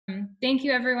Thank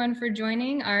you everyone for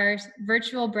joining our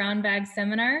virtual brown bag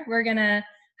seminar. We're gonna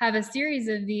have a series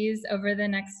of these over the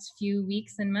next few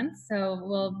weeks and months, so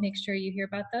we'll make sure you hear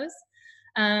about those.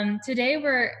 Today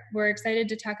we're excited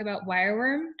to talk about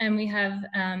wireworm, and we have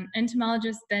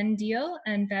entomologists Ben Deihl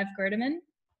and Bev Gerdeman.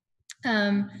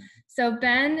 So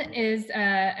Ben is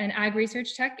an ag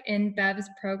research tech in Bev's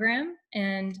program,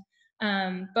 and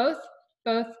both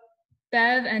Bev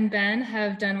and Ben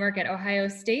have done work at Ohio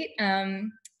State,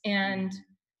 and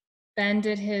Ben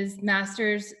did his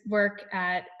master's work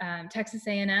at Texas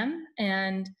A&M,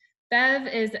 and Bev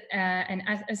is an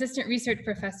assistant research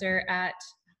professor at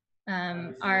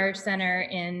our center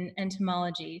in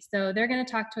entomology. So they're going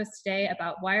to talk to us today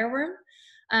about wireworm.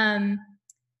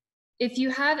 If you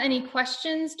have any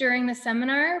questions during the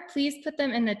seminar, please put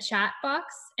them in the chat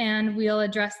box and we'll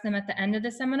address them at the end of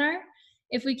the seminar.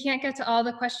 If we can't get to all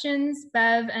the questions,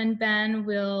 Bev and Ben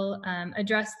will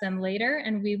address them later,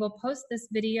 and we will post this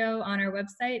video on our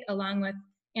website along with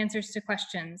answers to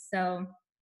questions. So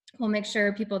we'll make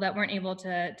sure people that weren't able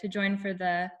to join for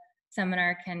the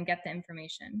seminar can get the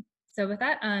information. So with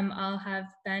that, I'll have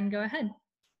Ben go ahead.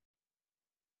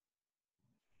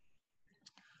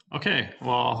 Okay,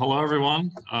 well, hello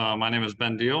everyone. My name is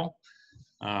Ben Deihl.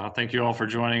 Thank you all for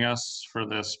joining us for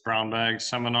this brown bag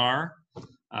seminar.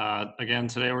 Again,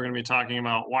 today we're going to be talking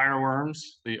about wireworms,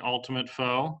 the ultimate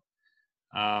foe.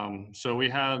 So we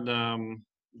had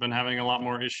been having a lot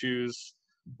more issues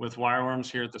with wireworms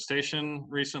here at the station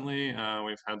recently.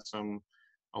 We've had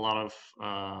a lot of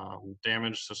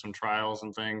damage to some trials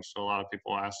and things. So a lot of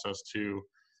people asked us to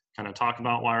kind of talk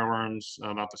about wireworms,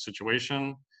 about the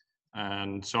situation.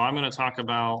 And so I'm going to talk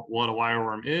about what a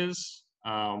wireworm is,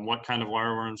 what kind of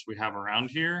wireworms we have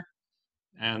around here,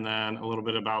 and then a little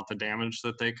bit about the damage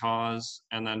that they cause.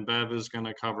 And then Bev is going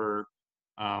to cover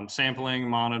sampling,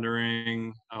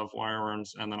 monitoring of wireworms,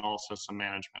 and then also some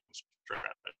management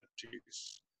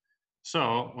strategies.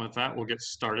 So with that, we'll get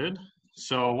started.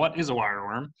 So what is a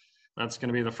wireworm? That's going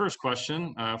to be the first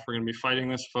question. If we're going to be fighting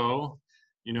this foe,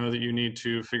 you know that you need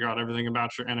to figure out everything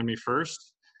about your enemy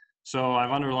first. So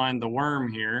I've underlined the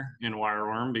worm here in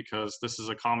wireworm because this is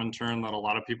a common term that a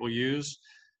lot of people use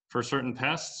for certain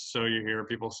pests. So you hear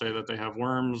people say that they have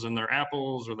worms in their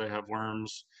apples, or they have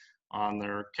worms on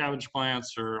their cabbage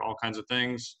plants, or all kinds of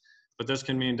things. But this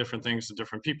can mean different things to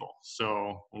different people.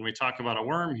 So when we talk about a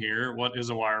worm here, what is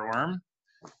a wireworm?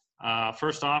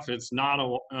 First off, it's not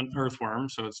an earthworm,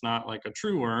 so it's not like a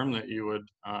true worm that you would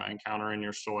encounter in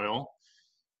your soil.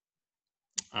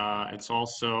 It's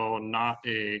also not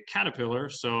a caterpillar,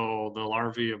 so the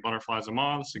larvae of butterflies and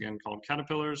moths, again called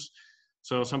caterpillars.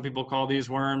 So some people call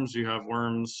these worms. You have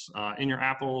worms in your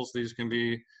apples. These can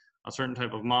be a certain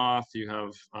type of moth. You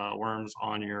have worms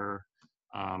on your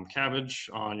cabbage,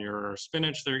 on your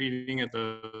spinach they're eating it.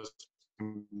 Those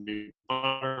can be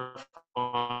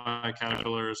butterfly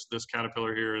caterpillars. This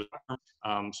caterpillar here is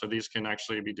so these can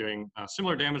actually be doing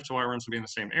similar damage to wireworms to be in the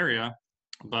same area,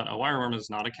 but a wireworm is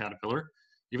not a caterpillar,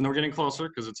 even though we're getting closer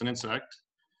because it's an insect.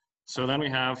 So then we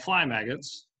have fly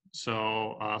maggots.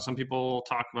 So some people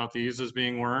talk about these as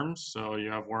being worms. So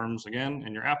you have worms, again,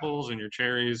 in your apples and your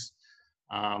cherries.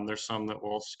 There's some that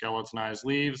will skeletonize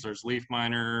leaves. There's leaf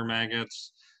miner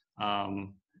maggots.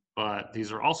 But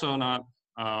these are also not,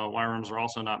 wireworms are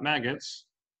also not maggots.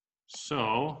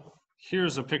 So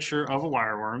here's a picture of a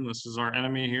wireworm. This is our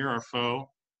enemy here, our foe.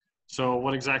 So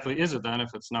what exactly is it then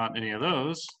if it's not any of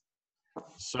those?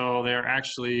 So they're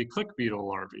actually click beetle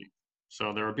larvae.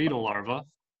 So they're a beetle larva.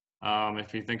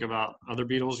 If you think about other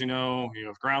beetles, you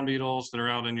have ground beetles that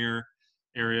are out in your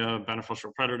area,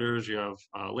 beneficial predators. You have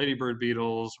ladybird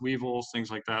beetles, weevils, things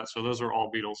like that. So those are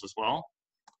all beetles as well.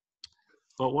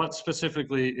 But what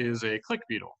specifically is a click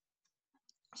beetle?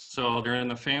 So they're in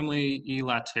the family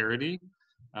Elateridae.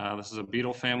 This is a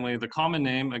beetle family. The common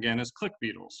name, again, is click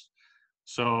beetles.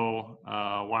 So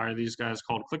why are these guys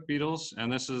called click beetles?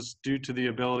 And this is due to the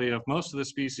ability of most of the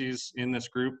species in this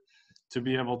group to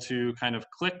be able to kind of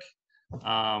click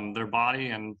their body,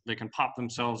 and they can pop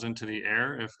themselves into the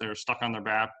air if they're stuck on their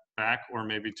back, or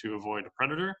maybe to avoid a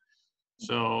predator.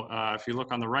 So if you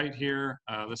look on the right here,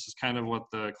 this is kind of what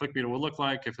the click beetle would look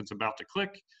like if it's about to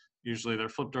click. Usually they're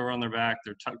flipped over on their back,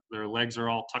 their legs are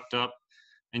all tucked up.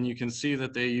 And you can see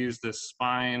that they use this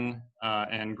spine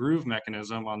and groove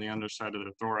mechanism on the underside of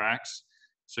their thorax.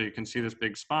 So you can see this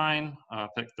big spine.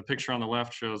 The picture on the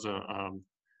left shows a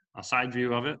side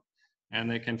view of it. And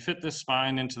they can fit this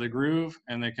spine into the groove,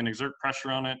 and they can exert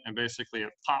pressure on it, and basically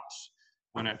it pops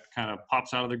when it kind of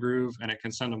pops out of the groove, and it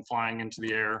can send them flying into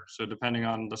the air. So depending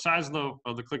on the size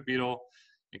of the click beetle,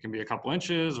 it can be a couple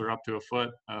inches or up to a foot.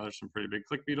 There's some pretty big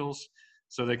click beetles.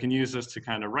 So they can use this to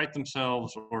kind of right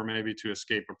themselves or maybe to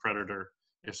escape a predator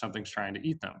if something's trying to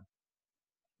eat them.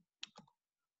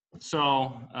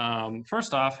 So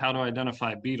first off, how to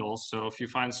identify beetles. So if you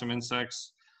find some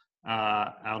insects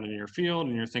out in your field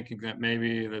and you're thinking that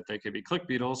maybe that they could be click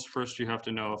beetles, first you have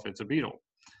to know if it's a beetle.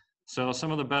 So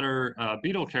some of the better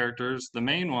beetle characters, the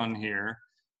main one here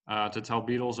to tell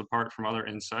beetles apart from other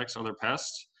insects, other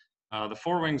pests, the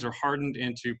forewings are hardened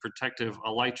into protective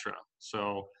elytra.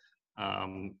 So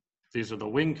these are the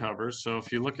wing covers. So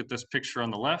if you look at this picture on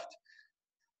the left,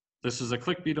 this is a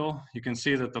click beetle. You can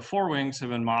see that the forewings have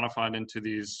been modified into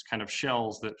these kind of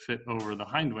shells that fit over the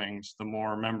hind wings, the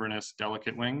more membranous,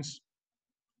 delicate wings.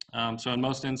 So in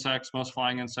most insects, most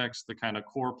flying insects, the kind of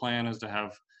core plan is to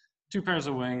have 2 pairs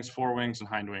of wings, forewings and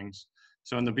hind wings.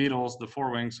 So in the beetles, the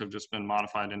forewings have just been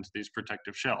modified into these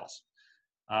protective shells.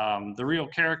 The real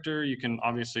character, you can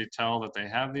obviously tell that they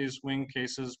have these wing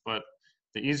cases, but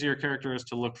the easier character is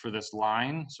to look for this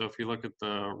line. So if you look at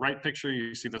the right picture,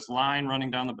 you see this line running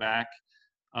down the back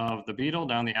of the beetle,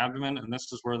 down the abdomen, and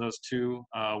this is where those 2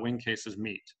 wing cases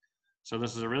meet. So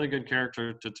this is a really good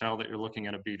character to tell that you're looking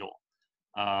at a beetle.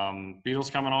 Beetles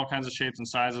come in all kinds of shapes and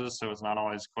sizes, so it's not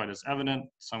always quite as evident.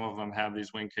 Some of them have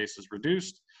these wing cases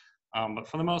reduced, but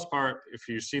for the most part, if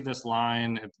you see this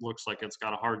line, it looks like it's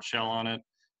got a hard shell on it.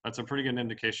 That's a pretty good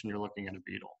indication you're looking at a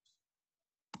beetle.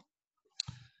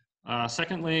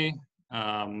 Secondly,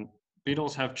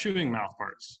 beetles have chewing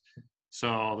mouthparts.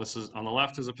 So this is on the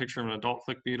left is a picture of an adult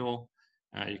click beetle.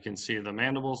 You can see the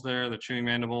mandibles there, the chewing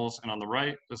mandibles, and on the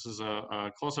right, this is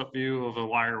a close-up view of a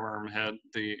wireworm head,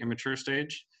 the immature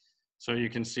stage. So you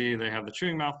can see they have the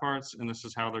chewing mouthparts, and this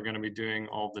is how they're going to be doing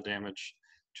all the damage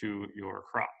to your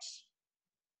crops.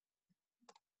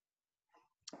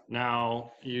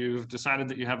 Now, you've decided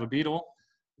that you have a beetle.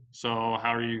 So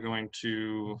how are you going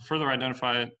to further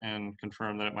identify it and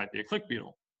confirm that it might be a click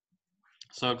beetle?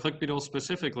 So click beetles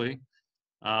specifically,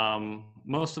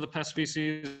 most of the pest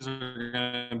species are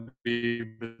going to be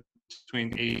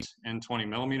between 8 and 20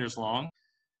 millimeters long.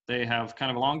 They have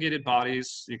kind of elongated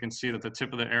bodies. You can see that the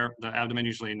tip of the abdomen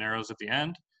usually narrows at the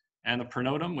end, and the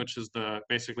pronotum, which is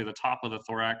basically the top of the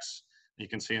thorax, you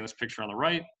can see in this picture on the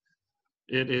right,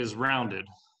 it is rounded,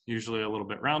 usually a little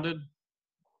bit rounded.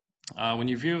 When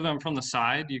you view them from the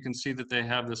side, you can see that they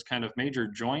have this kind of major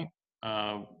joint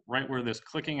right where this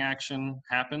clicking action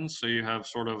happens. So you have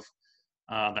sort of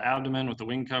the abdomen with the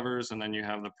wing covers, and then you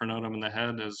have the pronotum in the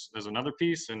head as another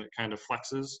piece, and it kind of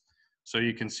flexes. So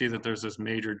you can see that there's this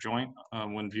major joint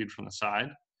when viewed from the side.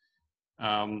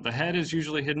 The head is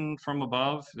usually hidden from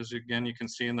above, as again you can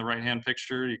see in the right-hand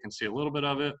picture. You can see a little bit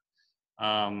of it,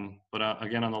 but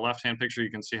again on the left-hand picture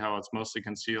you can see how it's mostly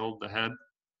concealed, the head.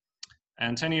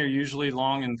 Antennae are usually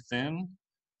long and thin.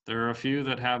 There are a few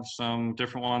that have some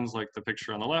different ones, like the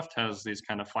picture on the left has these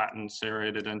kind of flattened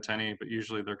serrated antennae, but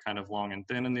usually they're kind of long and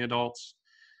thin in the adults.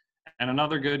 And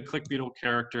another good click beetle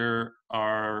character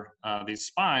are these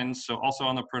spines. So also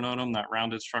on the pronotum, that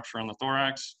rounded structure on the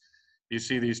thorax, you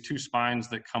see these 2 spines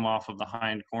that come off of the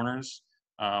hind corners,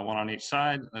 one on each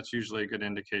side. That's usually a good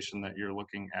indication that you're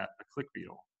looking at a click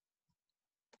beetle.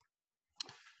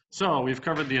 So we've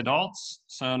covered the adults,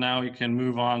 so now we can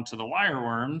move on to the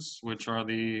wireworms, which are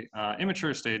the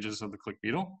immature stages of the click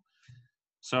beetle.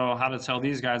 So how to tell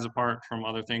these guys apart from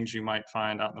other things you might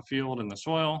find out in the field in the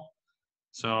soil.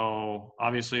 So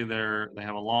obviously they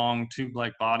have a long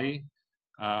tube-like body.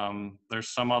 There's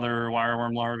some other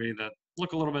wireworm larvae that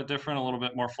look a little bit different, a little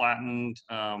bit more flattened,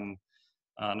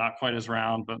 not quite as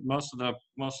round, but most of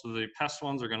the pest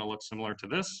ones are going to look similar to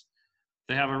this.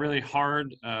 They have a really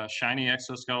hard, shiny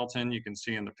exoskeleton you can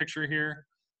see in the picture here.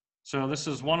 So this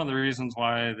is one of the reasons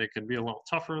why they could be a little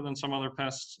tougher than some other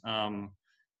pests.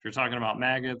 If you're talking about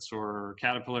maggots or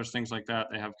caterpillars, things like that,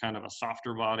 they have kind of a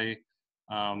softer body.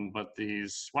 But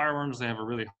these wireworms, they have a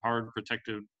really hard,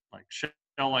 protective, like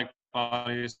shell-like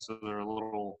body, so they're a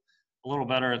little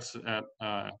better at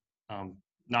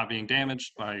not being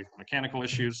damaged by mechanical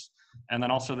issues. And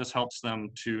then also this helps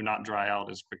them to not dry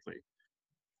out as quickly.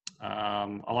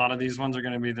 A lot of these ones are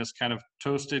going to be this kind of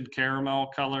toasted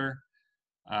caramel color.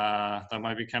 That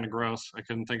might be kind of gross. I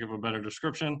couldn't think of a better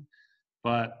description,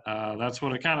 but that's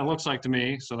what it kind of looks like to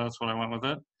me, so that's what I went with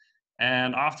it.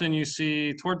 And often you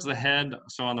see towards the head,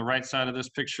 so on the right side of this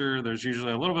picture, there's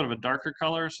usually a little bit of a darker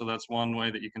color, so that's one way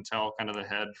that you can tell kind of the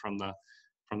head from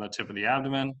the tip of the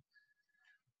abdomen.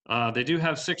 They do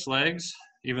have 6 legs,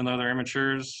 even though they're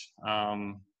immatures.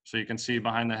 So you can see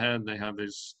behind the head, they have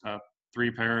these 3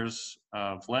 pairs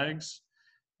of legs.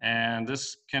 And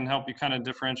this can help you kind of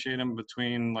differentiate them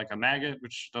between like a maggot,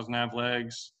 which doesn't have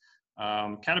legs.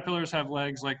 Caterpillars have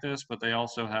legs like this, but they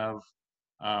also have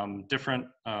different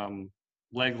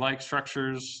leg-like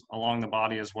structures along the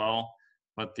body as well.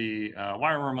 But the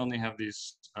wireworm only have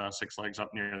these 6 legs up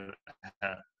near the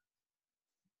head.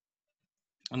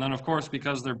 And then, of course,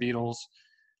 because they're beetles,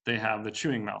 they have the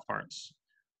chewing mouth parts.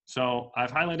 So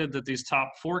I've highlighted that these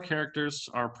top 4 characters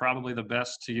are probably the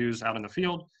best to use out in the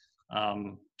field,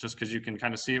 just because you can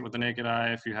kind of see it with the naked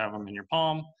eye if you have them in your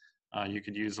palm. You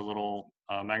could use a little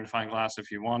magnifying glass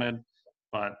if you wanted,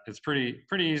 but it's pretty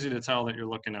easy to tell that you're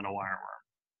looking at a wireworm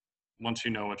once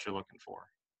you know what you're looking for.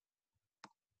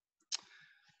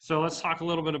 So let's talk a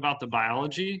little bit about the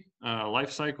biology,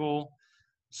 life cycle.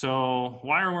 So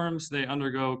wireworms, they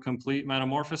undergo complete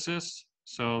metamorphosis.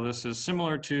 So this is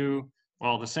similar to,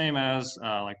 well, the same as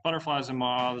like butterflies and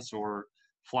moths or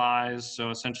flies. So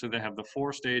essentially they have the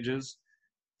 4 stages.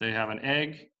 They have an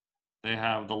egg, they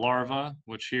have the larva,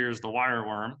 which here is the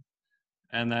wireworm,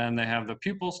 and then they have the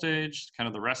pupal stage, kind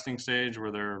of the resting stage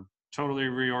where they're totally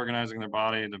reorganizing their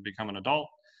body to become an adult,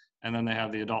 and then they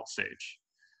have the adult stage.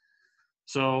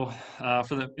 So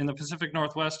in the Pacific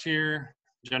Northwest here,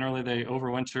 generally they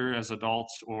overwinter as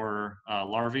adults or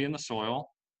larvae in the soil.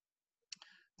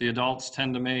 The adults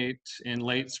tend to mate in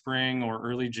late spring or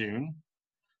early June.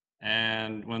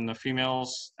 And when the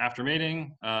females, after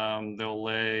mating, they'll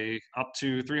lay up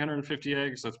to 350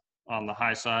 eggs. That's on the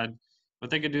high side, but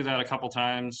they could do that a couple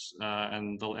times,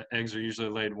 and the eggs are usually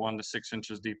laid 1 to 6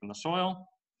 inches deep in the soil.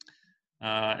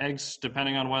 Eggs,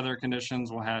 depending on weather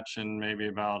conditions, will hatch in maybe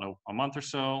about a month or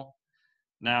so.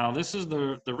 Now, this is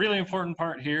the really important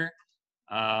part here.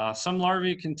 Some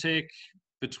larvae can take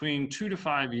between 2 to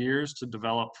 5 years to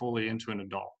develop fully into an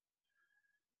adult.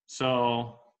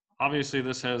 So obviously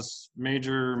this has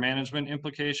major management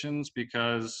implications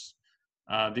because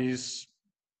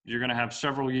you're going to have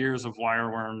several years of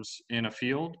wireworms in a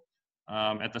field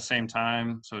at the same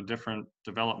time. So different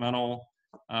developmental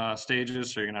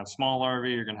stages. So you're going to have small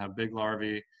larvae, you're going to have big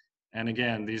larvae. And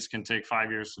again, these can take 5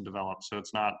 years to develop. So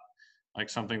it's not like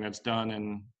something that's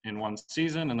done in one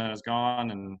season and then it's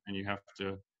gone and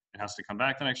it has to come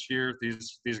back the next year.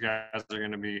 These guys are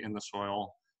going to be in the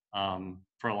soil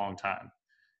for a long time.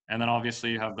 And then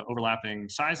obviously you have the overlapping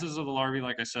sizes of the larvae,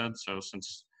 like I said. So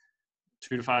since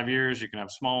 2 to 5 years, you can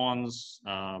have small ones,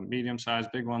 medium-sized,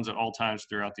 big ones at all times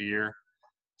throughout the year.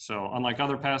 So unlike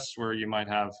other pests where you might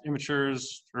have immatures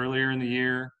earlier in the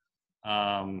year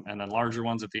and then larger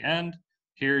ones at the end,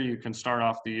 here you can start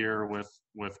off the year with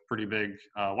pretty big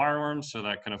wireworms, so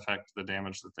that can affect the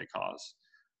damage that they cause.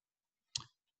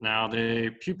 Now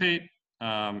they pupate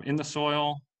in the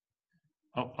soil.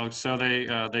 So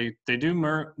they do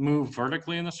move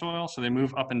vertically in the soil, so they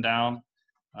move up and down.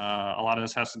 A lot of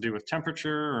this has to do with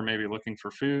temperature or maybe looking for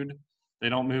food. They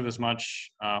don't move as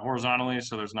much horizontally,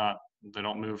 so they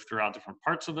don't move throughout different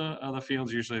parts of the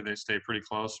fields. Usually they stay pretty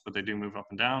close, but they do move up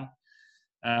and down.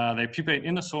 They pupate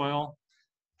in the soil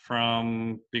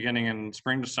from beginning in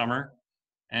spring to summer.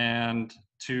 And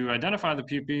to identify the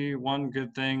pupae, one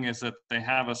good thing is that they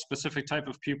have a specific type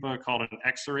of pupa called an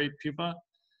exarate pupa.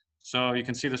 So you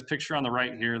can see this picture on the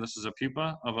right here. This is a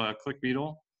pupa of a click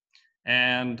beetle.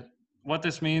 And what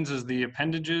this means is the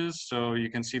appendages, so you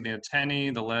can see the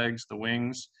antennae, the legs, the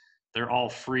wings, they're all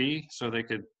free. So they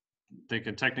could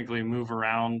technically move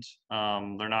around.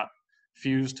 They're not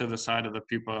fused to the side of the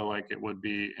pupa like it would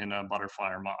be in a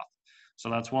butterfly or moth. So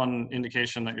that's one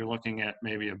indication that you're looking at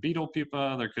maybe a beetle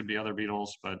pupa. There could be other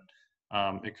beetles, but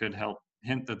it could help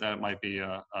hint that that might be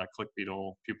a click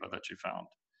beetle pupa that you found.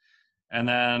 And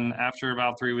then after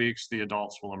about 3 weeks, the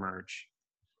adults will emerge.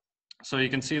 So you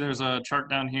can see there's a chart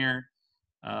down here.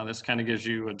 This kind of gives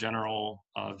you a general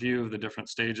view of the different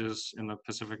stages in the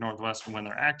Pacific Northwest and when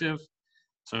they're active.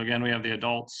 So again, we have the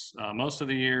adults most of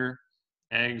the year,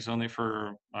 eggs only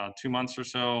for 2 months or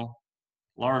so,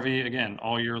 larvae, again,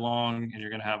 all year long, and you're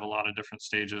going to have a lot of different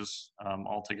stages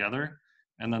all together.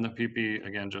 And then the pupae,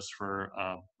 again, just for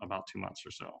about 2 months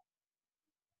or so.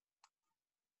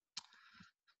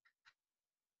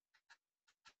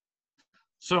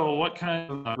 So what kind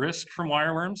of risk from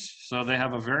wireworms? So they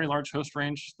have a very large host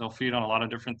range. They'll feed on a lot of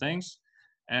different things.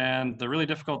 And the really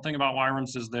difficult thing about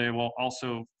wireworms is they will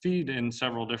also feed in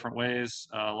several different ways,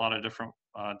 a lot of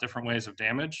different ways of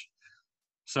damage.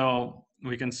 So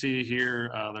we can see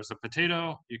here, there's a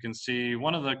potato. You can see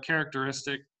one of the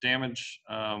characteristic damage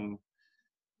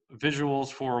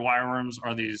visuals for wireworms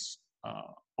are these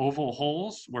oval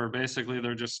holes where basically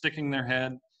they're just sticking their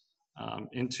head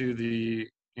into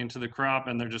the crop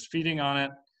and they're just feeding on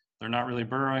it. They're not really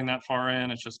burrowing that far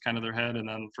in. It's just kind of their head, and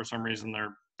then for some reason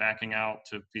they're backing out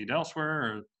to feed elsewhere,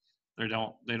 or they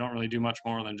don't really do much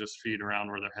more than just feed around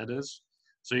where their head is.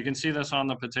 So you can see this on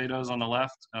the potatoes on the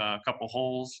left, a couple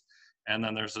holes, And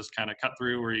then there's this kind of cut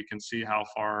through where you can see how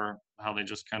they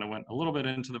just kind of went a little bit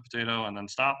into the potato and then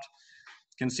stopped.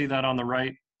 You can see that on the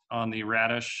right on the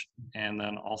radish, and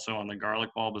then also on the garlic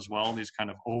bulb as well, these kind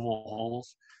of oval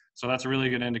holes. So that's a really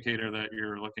good indicator that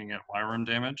you're looking at wireworm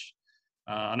damage.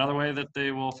 Another way that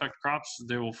they will affect crops,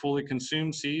 they will fully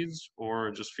consume seeds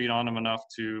or just feed on them enough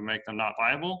to make them not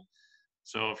viable.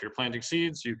 So if you're planting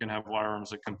seeds, you can have wireworms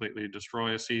that completely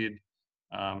destroy a seed,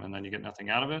 and then you get nothing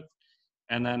out of it.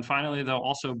 And then finally, they'll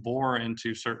also bore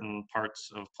into certain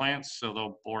parts of plants. So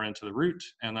they'll bore into the root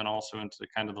and then also into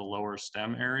kind of the lower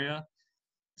stem area.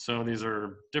 So these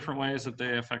are different ways that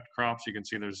they affect crops. You can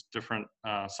see there's different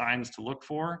signs to look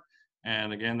for.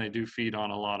 And again, they do feed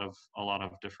on a lot of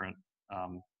different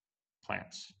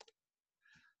plants.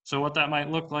 So what that might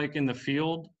look like in the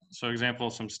field. So example,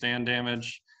 some stand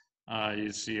damage.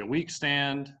 You see a weak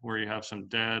stand where you have some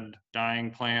dead,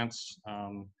 dying plants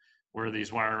where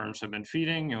these wireworms have been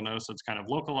feeding. You'll notice it's kind of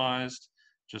localized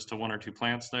just to one or two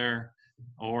plants there.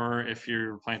 Or if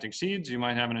you're planting seeds, you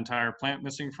might have an entire plant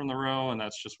missing from the row, and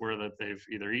that's just where that they've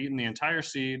either eaten the entire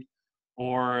seed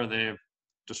or they've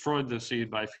destroyed the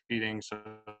seed by feeding, so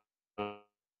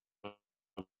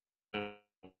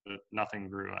nothing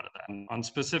grew out of that. And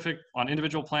on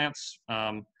individual plants,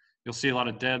 you'll see a lot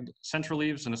of dead central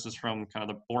leaves, and this is from kind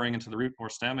of the boring into the root or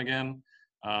stem again.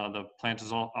 The plant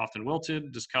is often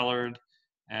wilted, discolored,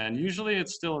 and usually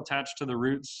it's still attached to the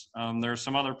roots. There are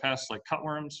some other pests like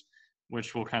cutworms,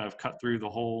 which will kind of cut through the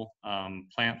whole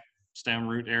plant stem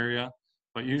root area.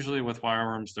 But usually with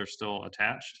wireworms, they're still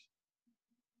attached.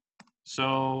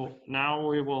 So now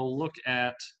we will look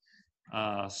at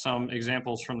some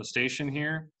examples from the station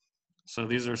here. So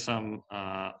these are some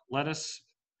lettuce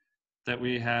that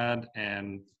we had,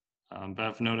 and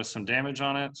Bev noticed some damage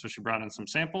on it, so she brought in some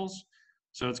samples.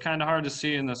 So it's kind of hard to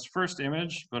see in this first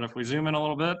image, but if we zoom in a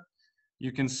little bit,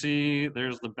 you can see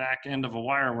there's the back end of a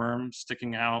wireworm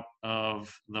sticking out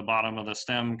of the bottom of the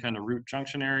stem kind of root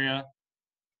junction area.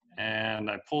 And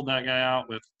I pulled that guy out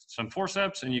with some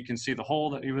forceps, and you can see the hole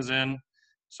that he was in.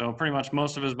 So pretty much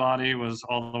most of his body was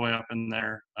all the way up in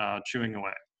there chewing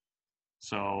away.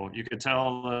 So you could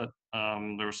tell that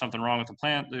there was something wrong with the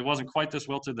plant. It wasn't quite this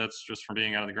wilted, that's just from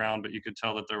being out of the ground, but you could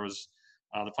tell that there was,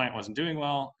 the plant wasn't doing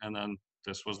well, and then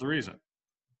this was the reason.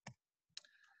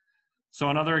 So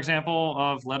another example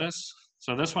of lettuce.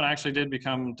 So this one actually did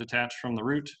become detached from the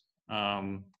root.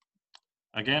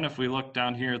 Again, if we look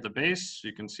down here at the base,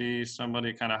 you can see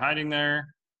somebody kind of hiding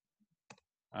there.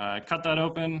 Cut that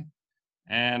open,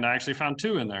 and I actually found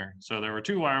two in there. So there were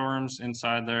two wireworms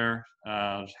inside there,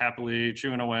 happily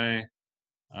chewing away.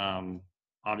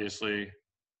 Obviously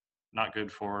not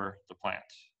good for the plant.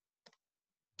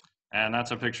 And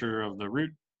that's a picture of the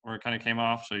root where it kind of came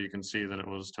off, so you can see that it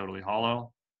was totally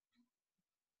hollow.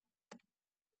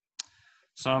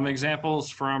 Some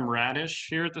examples from radish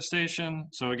here at the station.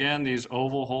 So again, these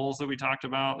oval holes that we talked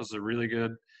about, this is a really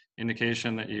good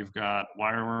indication that you've got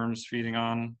wireworms feeding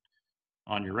on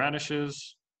your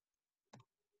radishes.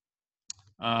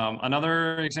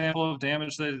 Another example of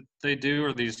damage that they do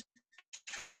are these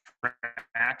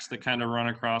tracks that kind of run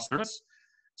across the surface.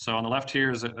 So on the left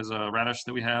here is a radish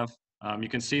that we have. You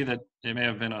can see that it may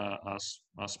have been a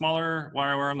smaller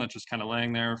wireworm that's just kind of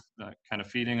laying there, kind of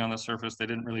feeding on the surface. They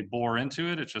didn't really bore into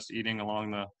it. It's just eating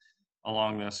along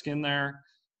the skin there.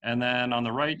 And then on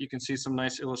the right, you can see some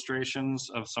nice illustrations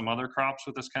of some other crops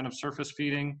with this kind of surface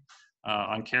feeding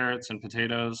on carrots and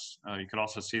potatoes. You could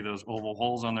also see those oval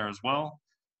holes on there as well.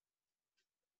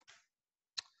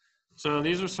 So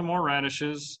these are some more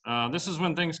radishes. This is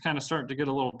when things kind of start to get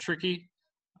a little tricky,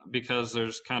 because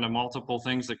there's kind of multiple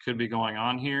things that could be going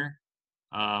on here.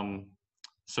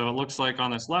 So it looks like on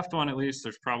this left one, at least,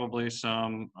 there's probably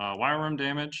some wireworm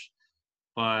damage,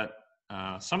 but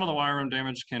some of the wireworm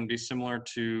damage can be similar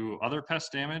to other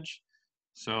pest damage.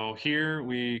 So here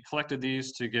we collected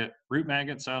these to get root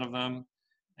maggots out of them,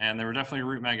 and there were definitely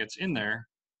root maggots in there.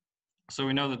 So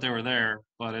we know that they were there,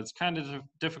 but it's kind of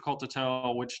difficult to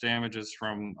tell which damage is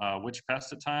from which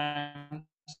pest at times,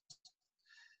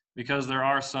 because there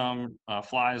are some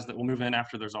flies that will move in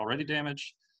after there's already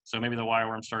damage. So maybe the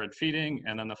wireworm started feeding,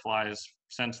 and then the flies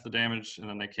sensed the damage, and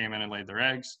then they came in and laid their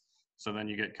eggs. So then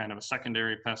you get kind of a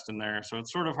secondary pest in there. So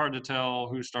it's sort of hard to tell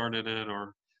who started it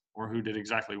or who did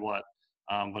exactly what.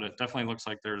 But it definitely looks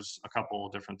like there's a couple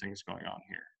of different things going on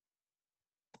here.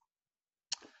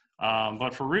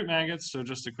 But for root maggots, so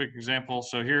just a quick example.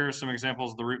 So here are some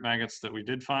examples of the root maggots that we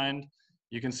did find.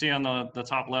 You can see on the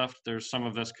top left, there's some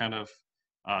of this kind of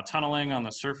tunneling on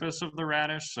the surface of the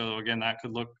radish. So again, that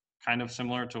could look kind of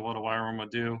similar to what a wireworm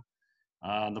would do.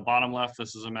 The bottom left,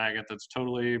 this is a maggot that's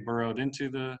totally burrowed into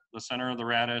the center of the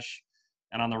radish.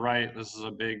 And on the right, this is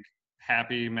a big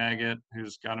happy maggot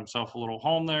who's got himself a little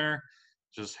home there,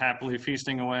 just happily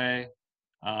feasting away.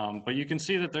 But you can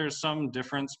see that there's some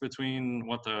difference between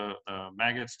what the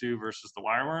maggots do versus the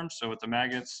wireworms. So with the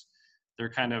maggots, they're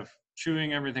kind of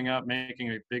chewing everything up,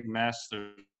 making a big mess.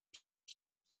 There's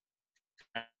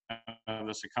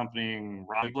this accompanying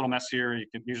little mess here. You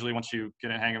can usually, once you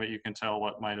get a hang of it, you can tell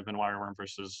what might have been wireworm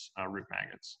versus root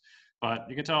maggots. But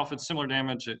you can tell if it's similar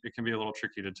damage, it can be a little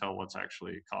tricky to tell what's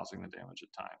actually causing the damage at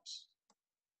times.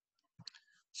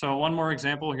 So one more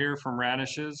example here from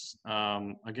radishes.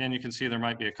 Again, you can see there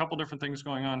might be a couple different things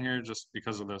going on here just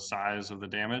because of the size of the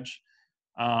damage.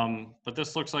 But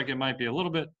this looks like it might be a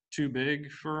little bit too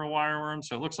big for a wireworm,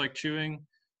 so it looks like chewing.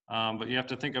 But you have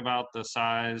to think about the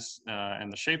size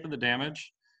and the shape of the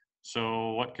damage.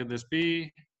 So what could this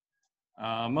be?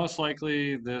 Most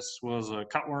likely this was a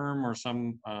cutworm or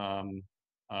some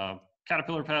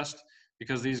caterpillar pest,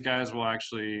 because these guys will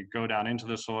actually go down into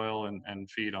the soil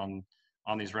and feed on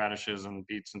these radishes and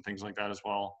beets and things like that as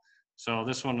well. So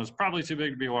this one was probably too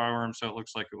big to be a wireworm, so it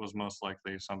looks like it was most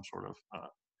likely some sort of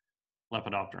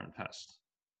lepidopteran pest.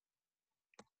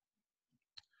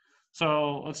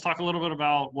 So let's talk a little bit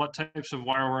about what types of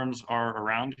wireworms are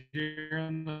around here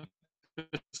in the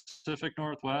Pacific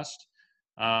Northwest.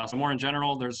 So more in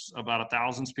general, there's about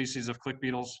 1,000 species of click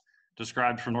beetles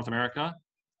described for North America.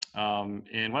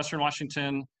 In Western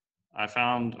Washington, I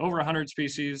found over 100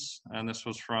 species, and this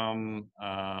was from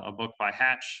a book by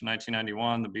Hatch,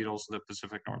 1991, The Beetles of the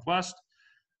Pacific Northwest.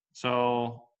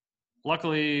 So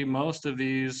luckily, most of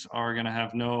these are going to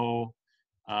have no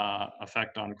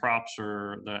effect on crops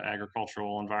or the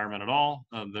agricultural environment at all.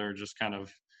 They're just kind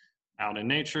of out in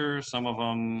nature. Some of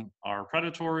them are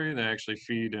predatory. They actually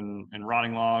feed in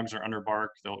rotting logs or under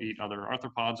bark. They'll eat other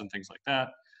arthropods and things like that.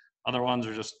 Other ones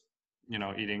are just,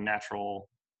 eating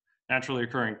naturally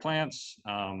occurring plants.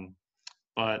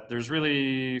 But there's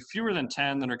really fewer than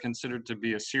 10 that are considered to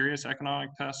be a serious economic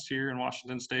pest here in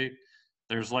Washington State.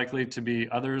 There's likely to be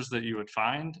others that you would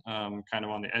find kind of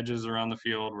on the edges around the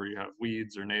field where you have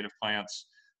weeds or native plants,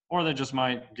 or they just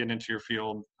might get into your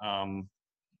field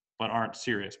but aren't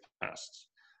serious pests.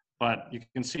 But you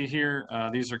can see here,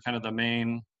 these are kind of the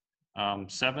main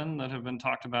 7 that have been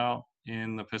talked about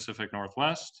in the Pacific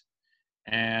Northwest.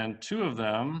 And 2 of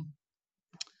them,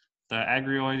 the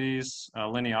Agrioides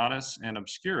lineatus and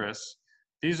obscurus,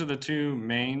 these are the 2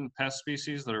 main pest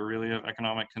species that are really of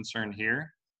economic concern here.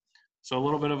 So a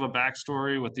little bit of a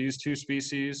backstory with these 2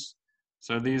 species.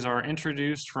 So these are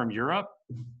introduced from Europe,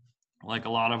 like a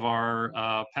lot of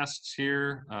our pests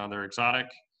here. They're exotic.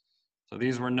 So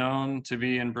these were known to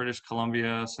be in British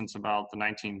Columbia since about the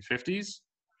 1950s.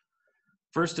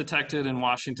 First detected in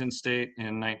Washington State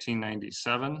in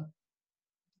 1997.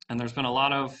 And there's been a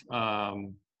lot of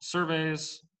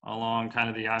surveys along kind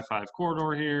of the I-5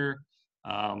 corridor here,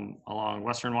 along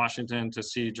Western Washington, to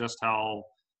see just how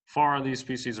far these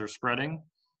species are spreading.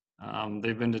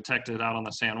 They've been detected out on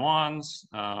the San Juans,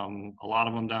 a lot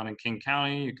of them down in King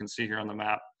County. You can see here on the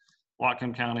map,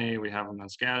 Whatcom County, we have them in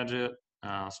Skagit,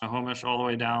 Snohomish, all the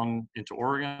way down into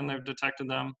Oregon, they've detected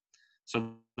them. So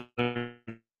they're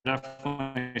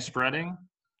definitely spreading.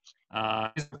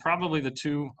 These are probably the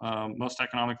 2 most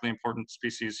economically important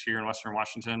species here in Western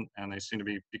Washington, and they seem to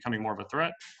be becoming more of a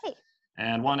threat.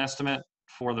 And one estimate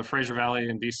for the Fraser Valley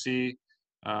in BC,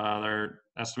 they're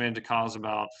estimated to cause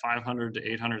about $500,000 to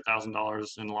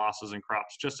 $800,000 in losses in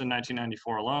crops just in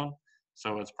 1994 alone.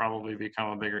 So it's probably become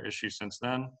a bigger issue since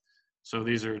then. So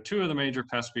these are 2 of the major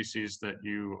pest species that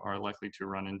you are likely to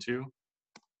run into.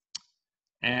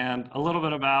 And a little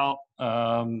bit about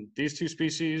these 2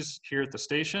 species here at the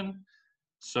station.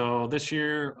 So this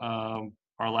year,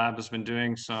 our lab has been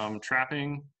doing some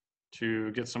trapping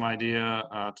to get some idea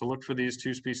to look for these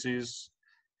 2 species.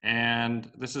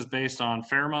 And this is based on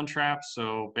pheromone traps.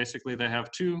 So basically they have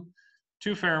two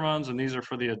pheromones, and these are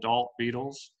for the adult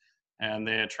beetles. And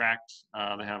they attract,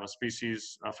 they have a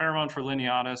species, a pheromone for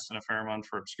lineatus and a pheromone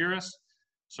for obscurus.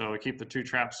 So we keep the 2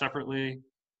 traps separately.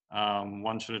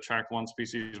 One should attract one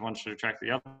species, one should attract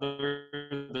the other.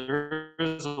 There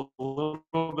is a little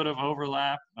bit of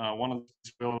overlap. One of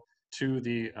these will to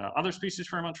the other species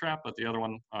pheromone trap, but the other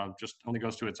one just only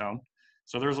goes to its own.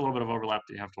 So there's a little bit of overlap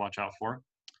that you have to watch out for.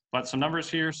 But some numbers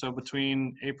here. So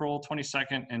between April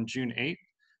 22nd and June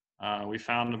 8th, we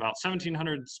found about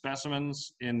 1,700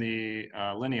 specimens in the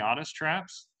lineatus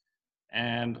traps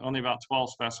and only about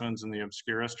 12 specimens in the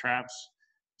obscurus traps.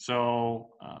 So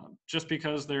just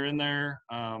because they're in there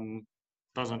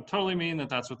doesn't totally mean that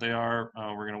that's what they are.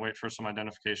 We're going to wait for some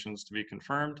identifications to be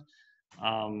confirmed.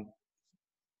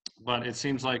 But it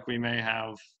seems like we may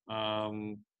have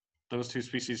those two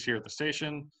species here at the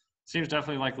station. Seems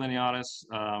definitely like Lineatus.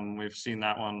 We've seen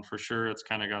that one for sure. It's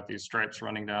kind of got these stripes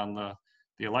running down the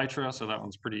elytra, so that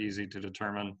one's pretty easy to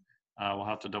determine. We'll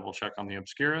have to double check on the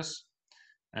Obscurus.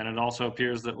 And it also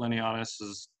appears that Lineatus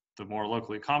is the more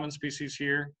locally common species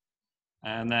here.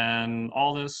 And then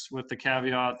all this with the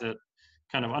caveat that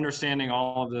kind of understanding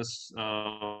all of this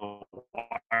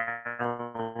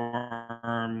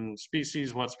wireworm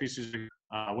species, what species,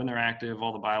 when they're active,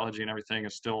 all the biology and everything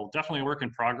is still definitely a work in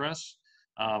progress.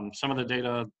 Some of the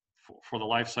data for the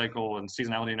life cycle and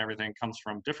seasonality and everything comes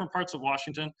from different parts of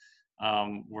Washington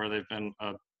where they've been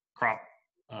a crop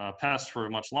pest for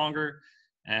much longer.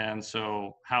 And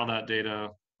so how that data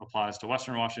applies to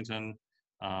Western Washington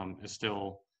is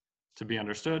still to be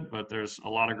understood, but there's a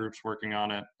lot of groups working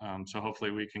on it. So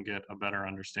hopefully we can get a better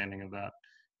understanding of that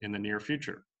in the near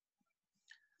future.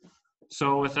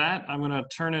 So with that, I'm going to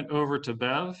turn it over to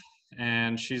Bev,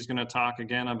 and she's going to talk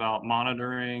again about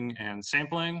monitoring and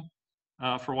sampling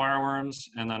for wireworms,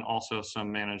 and then also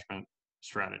some management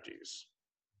strategies.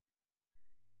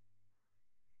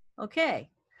 Okay,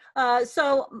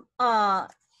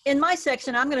 in my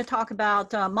section, I'm going to talk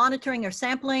about monitoring or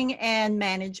sampling and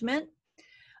management.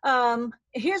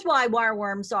 Here's why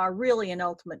wireworms are really an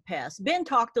ultimate pest. Ben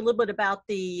talked a little bit about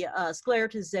the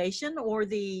sclerotization or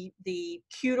the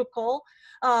cuticle.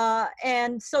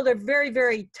 And so they're very,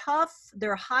 very tough.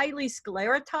 They're highly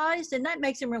sclerotized, and that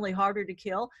makes them really harder to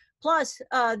kill. Plus,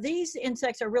 these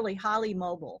insects are really highly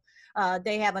mobile.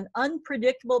 They have an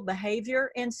unpredictable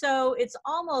behavior, and so it's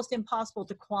almost impossible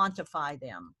to quantify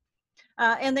them.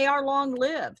 And they are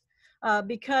long-lived.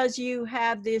 Because you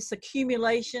have this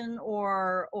accumulation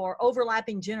or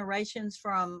overlapping generations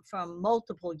from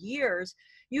multiple years,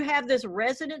 you have this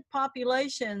resident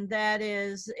population that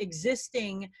is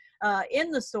existing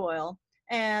in the soil.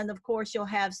 And of course, you'll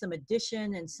have some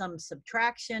addition and some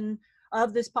subtraction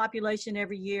of this population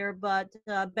every year, but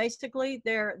basically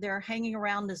they're hanging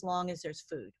around as long as there's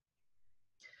food.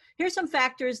 Here's some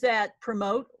factors that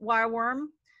promote wireworm.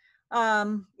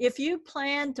 If you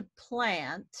plan to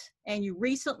plant and you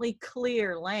recently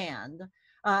clear land,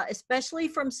 especially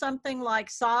from something like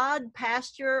sod,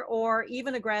 pasture, or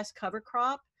even a grass cover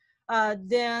crop,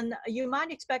 then you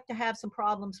might expect to have some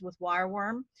problems with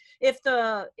wireworm. If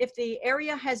the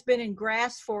area has been in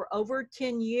grass for over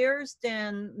 10 years,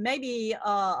 then maybe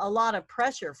a lot of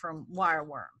pressure from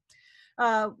wireworm.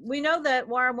 We know that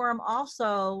wireworm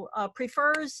also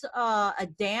prefers a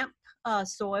damp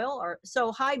soil, or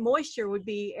so high moisture would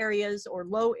be areas, or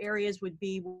low areas would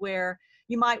be where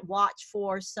you might watch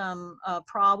for some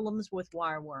problems with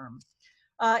wireworm.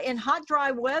 In hot,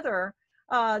 dry weather,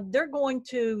 they're going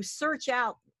to search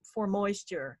out for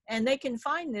moisture, and they can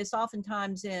find this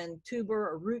oftentimes in tuber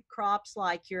or root crops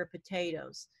like your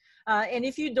potatoes. And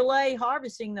if you delay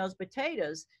harvesting those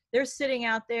potatoes, they're sitting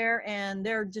out there and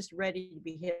they're just ready to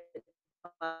be hit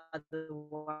by the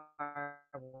wireworm.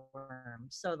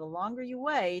 So the longer you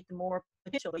wait, the more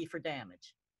potential for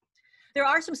damage. There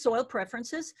are some soil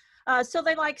preferences. So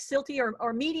they like silty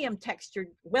or medium textured,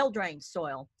 well-drained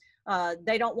soil.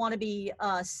 They don't want to be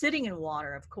sitting in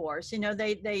water, of course. You know,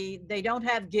 they don't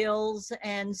have gills.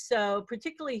 And so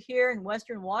particularly here in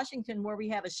Western Washington, where we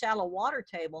have a shallow water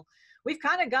table, we've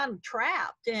kind of gotten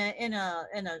trapped in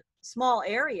a small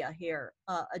area here,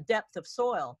 a depth of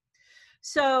soil.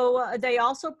 So they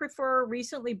also prefer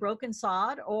recently broken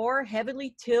sod or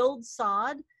heavily tilled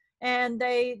sod. And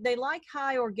they like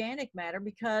high organic matter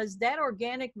because that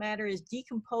organic matter is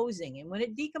decomposing. And when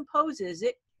it decomposes,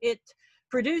 it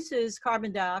produces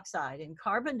carbon dioxide. And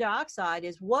carbon dioxide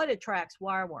is what attracts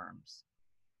wireworms.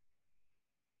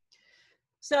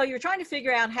 So you're trying to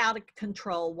figure out how to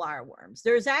control wireworms.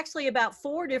 There's actually about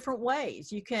 4 different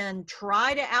ways. You can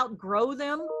try to outgrow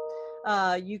them.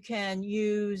 You can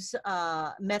use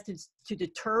methods to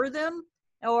deter them,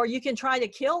 or you can try to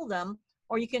kill them,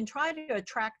 or you can try to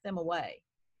attract them away.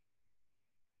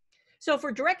 So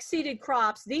for direct seeded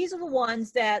crops, these are the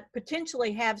ones that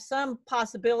potentially have some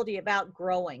possibility of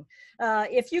outgrowing.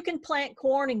 If you can plant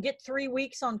corn and get 3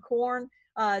 weeks on corn,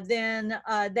 then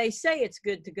they say it's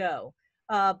good to go.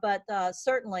 But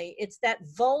certainly it's that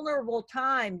vulnerable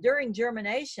time during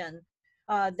germination.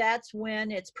 That's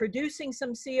when it's producing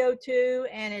some CO2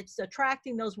 and it's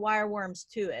attracting those wireworms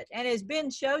to it. And as Ben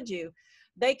showed you,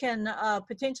 they can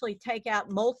potentially take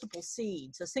out multiple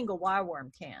seeds, a single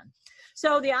wireworm can.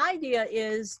 So the idea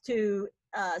is to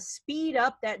speed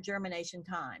up that germination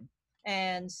time.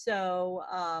 And so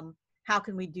how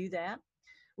can we do that?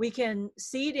 We can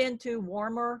seed into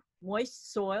warmer,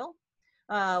 moist soil.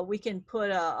 We can put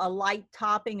a light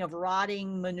topping of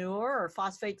rotting manure or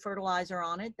phosphate fertilizer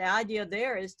on it. The idea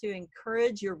there is to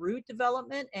encourage your root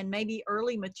development and maybe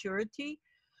early maturity.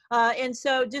 And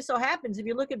so just so happens, if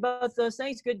you look at both those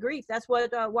things, good grief, that's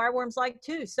what wireworms like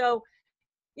too. So,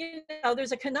 you know,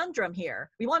 there's a conundrum here.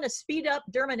 We want to speed up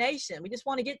germination. We just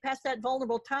want to get past that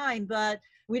vulnerable time, but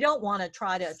we don't want to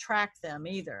try to attract them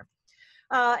either.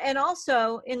 And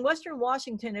also in Western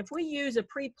Washington, if we use a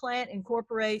pre-plant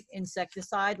incorporate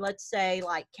insecticide, let's say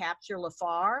like Capture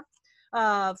Lafar,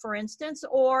 for instance,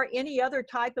 or any other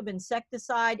type of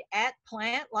insecticide at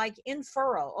plant, like in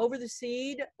furrow, over the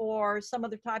seed, or some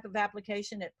other type of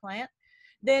application at plant,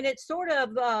 then it sort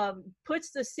of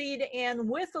puts the seed in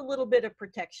with a little bit of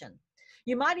protection.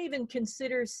 You might even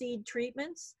consider seed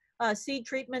treatments. Seed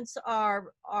treatments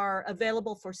are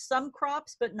available for some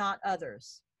crops, but not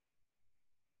others.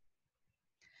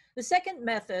 The second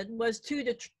method was to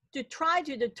try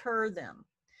to deter them.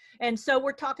 And so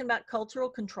we're talking about cultural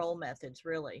control methods,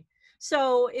 really.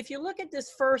 So if you look at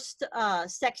this first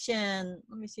section,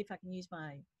 let me see if I can use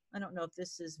my, I don't know if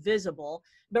this is visible,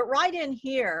 but right in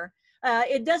here,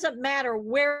 it doesn't matter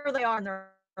where they are in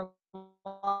their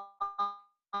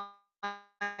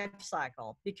life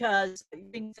cycle, because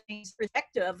things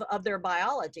protective of their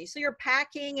biology. So you're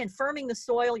packing and firming the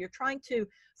soil. You're trying to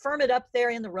firm it up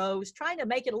there in the rows, trying to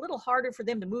make it a little harder for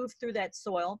them to move through that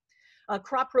soil.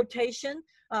 Crop rotation,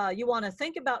 you want to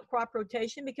think about crop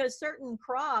rotation because certain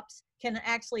crops can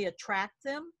actually attract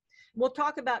them. We'll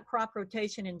talk about crop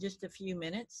rotation in just a few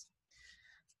minutes.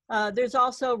 There's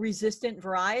also resistant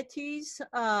varieties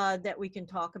that we can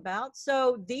talk about.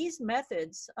 So these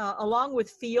methods, along with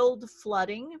field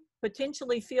flooding,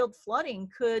 potentially field flooding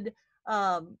could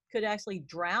actually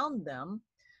drown them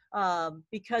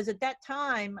because at that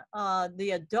time,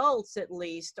 the adults at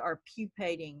least are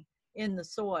pupating in the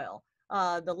soil.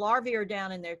 The larvae are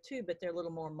down in there too, but they're a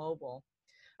little more mobile.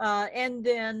 And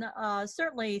then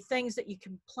certainly things that you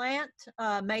can plant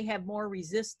may have more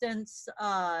resistance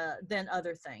than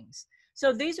other things.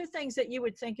 So these are things that you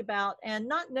would think about and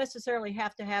not necessarily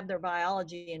have to have their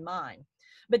biology in mind.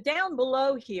 But down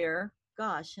below here,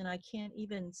 gosh, and I can't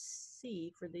even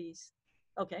see for these.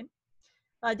 Okay.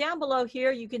 Down below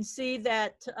here, you can see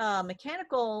that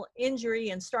mechanical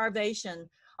injury and starvation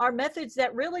are methods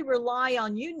that really rely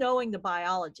on you knowing the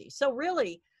biology. So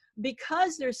really,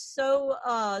 because there's so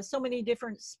many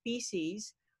different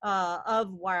species of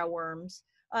wireworms,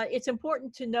 it's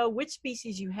important to know which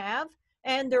species you have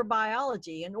and their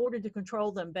biology in order to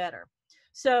control them better.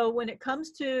 So when it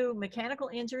comes to mechanical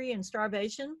injury and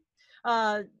starvation,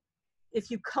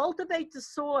 if you cultivate the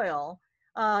soil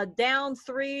down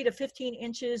 3 to 15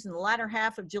 inches in the latter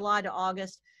half of July to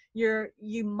August,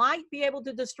 you might be able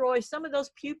to destroy some of those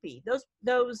pupae.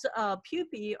 Those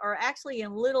pupae are actually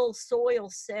in little soil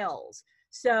cells.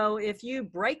 So if you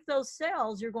break those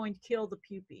cells, you're going to kill the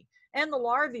pupae. And the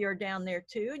larvae are down there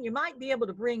too. And you might be able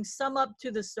to bring some up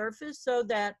to the surface so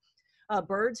that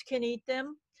birds can eat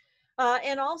them.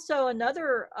 And also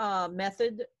another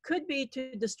method could be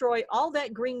to destroy all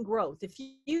that green growth. If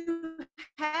you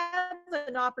have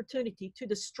an opportunity to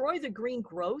destroy the green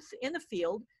growth in the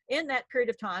field in that period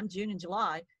of time, June and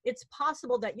July, it's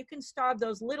possible that you can starve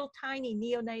those little tiny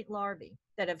neonate larvae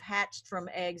that have hatched from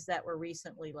eggs that were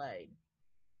recently laid.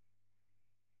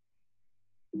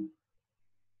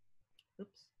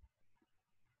 Oops.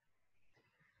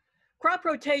 Crop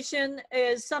rotation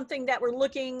is something that we're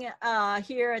looking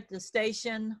here at the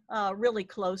station really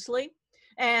closely.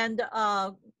 And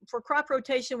for crop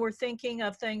rotation, we're thinking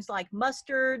of things like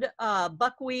mustard,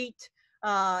 buckwheat,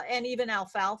 and even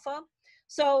alfalfa.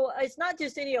 So it's not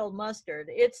just any old mustard.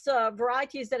 It's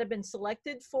varieties that have been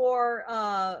selected for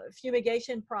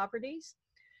fumigation properties.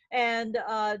 And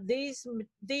these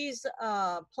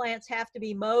plants have to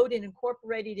be mowed and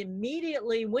incorporated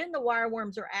immediately when the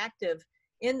wireworms are active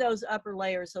in those upper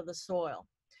layers of the soil.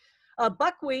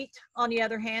 Buckwheat, on the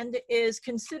other hand, is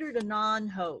considered a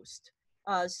non-host.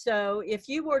 So if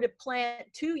you were to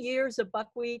plant 2 years of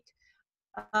buckwheat,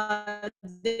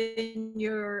 then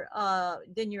you're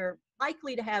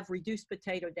likely to have reduced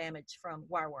potato damage from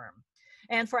wireworm.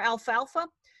 And for alfalfa,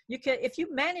 you can, if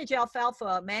you manage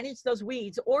alfalfa, manage those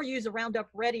weeds, or use a Roundup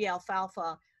Ready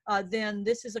alfalfa, then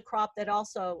this is a crop that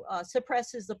also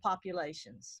suppresses the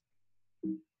populations.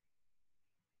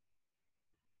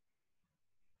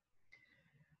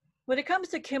 When it comes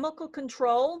to chemical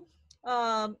control,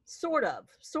 sort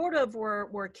of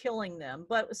we're killing them,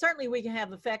 but certainly we can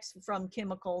have effects from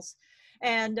chemicals.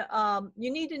 And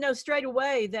you need to know straight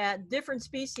away that different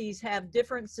species have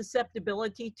different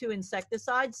susceptibility to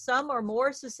insecticides. Some are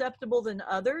more susceptible than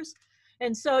others.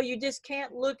 And so you just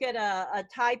can't look at a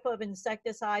type of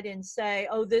insecticide and say,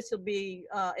 oh, this will be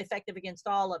effective against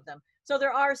all of them. So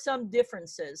there are some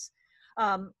differences.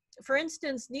 For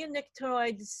instance,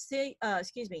 neonicotinoid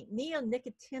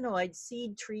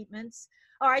seed treatments.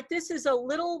 All right, this is a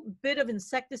little bit of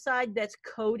insecticide that's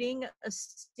coating a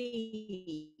seed.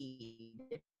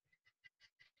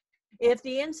 If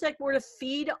the insect were to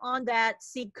feed on that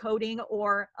seed coating,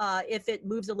 or if it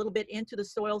moves a little bit into the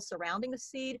soil surrounding the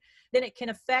seed, then it can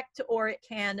affect, or it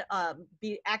can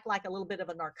act like a little bit of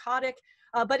a narcotic,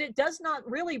 but it does not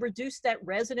really reduce that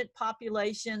resident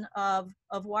population of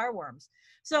wireworms.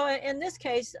 So in this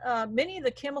case, many of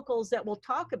the chemicals that we'll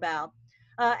talk about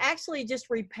actually just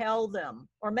repel them,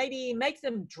 or maybe make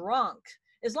them drunk.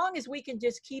 As long as we can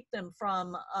just keep them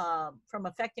from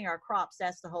affecting our crops,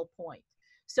 that's the whole point.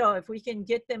 So if we can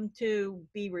get them to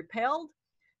be repelled,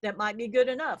 that might be good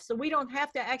enough. So we don't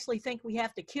have to actually think we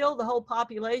have to kill the whole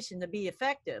population to be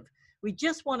effective. We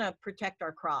just want to protect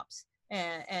our crops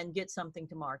and get something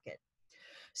to market.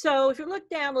 So if you look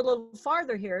down a little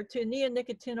farther here to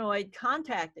neonicotinoid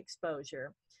contact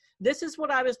exposure, this is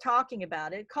what I was talking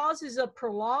about. It causes a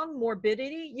prolonged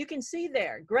morbidity. You can see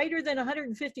there, greater than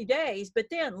 150 days, but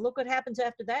then look what happens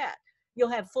after that. You'll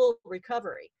have full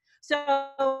recovery.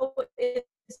 So it's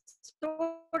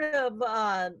sort of,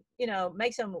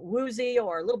 makes them woozy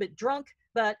or a little bit drunk.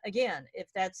 But again, if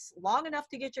that's long enough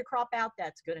to get your crop out,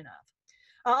 that's good enough.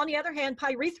 On the other hand,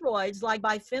 pyrethroids like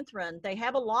bifenthrin, they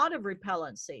have a lot of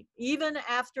repellency, even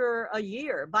after a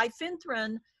year.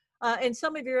 Bifenthrin and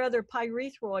some of your other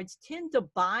pyrethroids tend to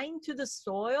bind to the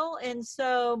soil, and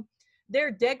so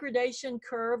their degradation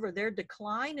curve, or their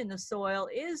decline in the soil,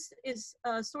 is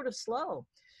sort of slow.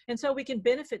 And so we can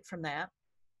benefit from that.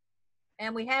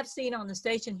 And we have seen on the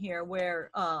station here where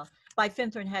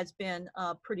bifenthrin has been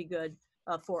pretty good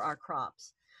for our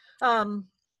crops.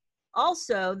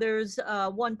 Also, there's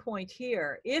one point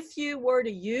here. If you were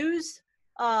to use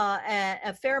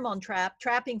a pheromone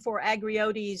trapping for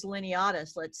Agriotes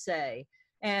lineatus, let's say,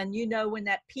 and you know when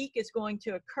that peak is going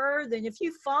to occur, then if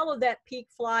you follow that peak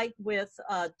flight with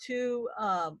 2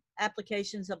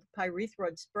 applications of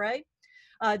pyrethroid spray,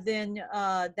 then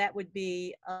that would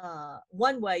be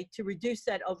one way to reduce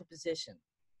that oviposition.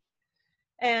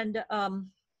 And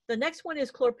the next one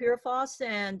is chlorpyrifos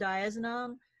and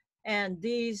diazinon. And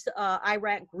these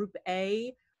NWREC Group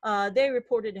A, they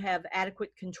reported to have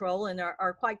adequate control and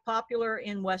are quite popular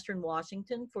in Western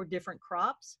Washington for different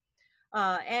crops.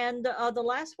 And the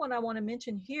last one I want to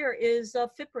mention here is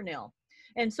fipronil.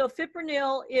 And so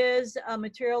fipronil is a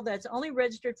material that's only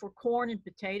registered for corn and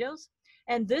potatoes.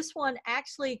 And this one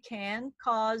actually can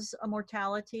cause a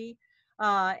mortality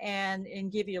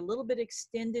and give you a little bit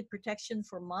extended protection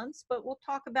for months. But we'll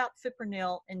talk about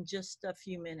fipronil in just a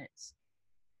few minutes.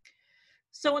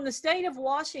 So in the state of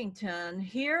Washington,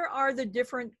 here are the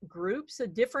different groups, the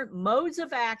different modes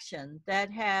of action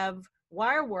that have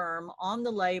wireworm on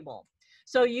the label.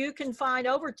 So you can find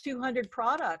over 200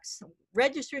 products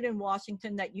registered in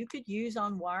Washington that you could use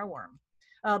on wireworm.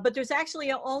 But there's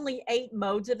actually only 8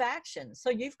 modes of action. So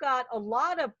you've got a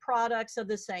lot of products of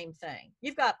the same thing.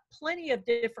 You've got plenty of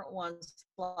different ones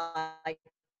like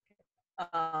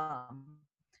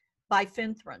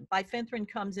bifenthrin. Bifenthrin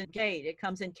comes in gate, it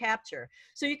comes in capture.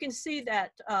 So you can see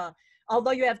that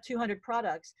although you have 200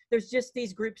 products, there's just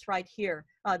these groups right here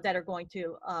that are going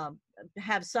to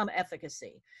have some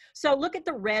efficacy. So look at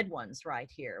the red ones right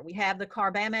here. We have the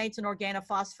carbamates and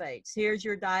organophosphates. Here's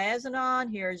your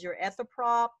diazinon, here's your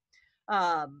ethoprop,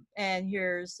 and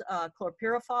here's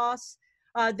chlorpyrifos.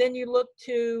 Then you look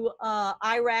to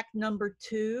NWREC number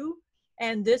 2,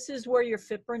 and this is where your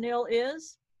fipronil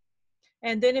is.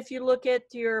 And then if you look at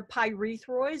your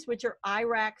pyrethroids, which are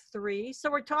NWREC 3, so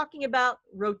we're talking about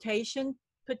rotation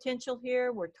potential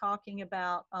here. We're talking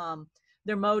about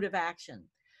their mode of action.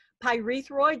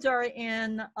 Pyrethroids are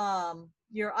in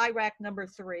your NWREC number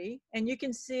 3, and you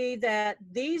can see that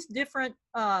these different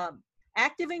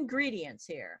active ingredients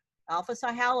here, alpha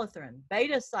cyhalothrin,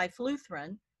 beta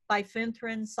cyfluthrin,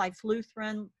 bifenthrin,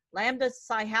 cyfluthrin, lambda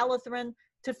cyhalothrin,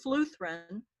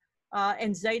 tefluthrin,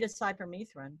 and zeta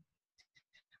cypermethrin.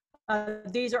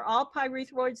 These are all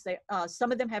pyrethroids.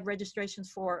 Some of them have registrations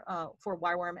for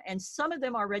wireworm, and some of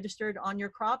them are registered on your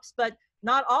crops, but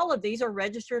not all of these are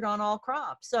registered on all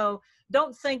crops. So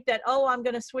don't think that, oh, I'm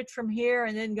going to switch from here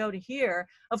and then go to here.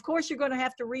 Of course, you're going to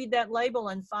have to read that label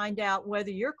and find out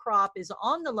whether your crop is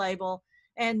on the label,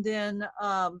 and then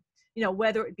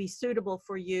whether it be suitable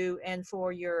for you and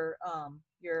for your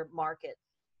market.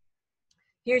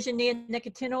 Here's your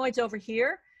neonicotinoids over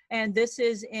here. And this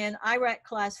is in NWREC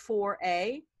class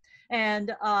 4A.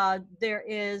 And there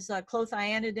is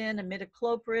clothianidin,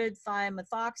 imidacloprid,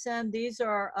 thiamethoxam. These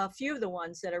are a few of the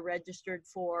ones that are registered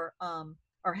for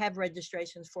or have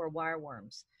registrations for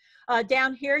wireworms.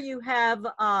 Down here you have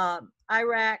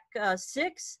NWREC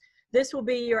 6. This will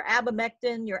be your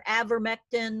abamectin, your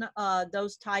avermectin,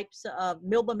 those types of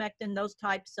milbemectin, those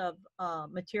types of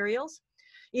materials.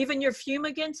 Even your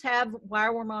fumigants have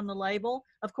wireworm on the label.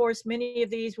 Of course, many of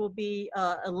these will be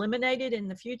eliminated in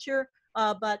the future,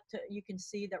 but you can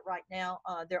see that right now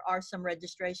there are some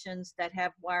registrations that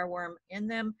have wireworm in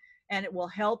them, and it will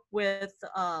help with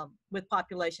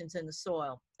populations in the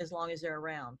soil as long as they're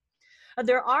around.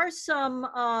 There are some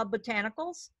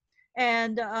botanicals,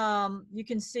 and you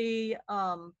can see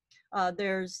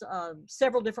there's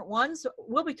several different ones.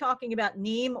 We'll be talking about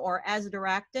neem or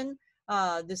azadirachtin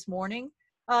this morning.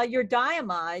 Your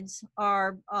diamides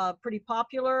are pretty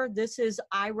popular. This is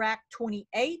NWREC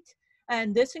 28,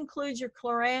 and this includes your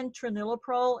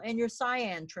chlorantraniliprole and your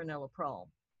cyantraniliprole.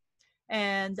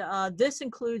 And this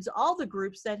includes all the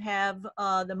groups that have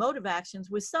the mode of actions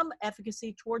with some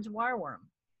efficacy towards wireworm.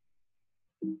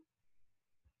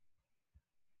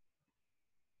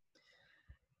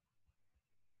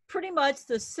 Pretty much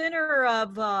the center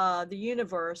of the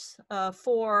universe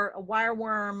for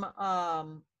wireworm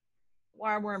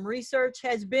research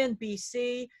has been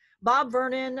BC. Bob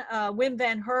Vernon, Wim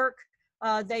van Herk,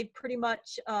 they pretty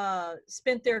much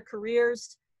spent their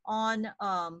careers on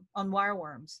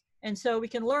wireworms. And so we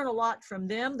can learn a lot from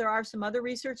them. There are some other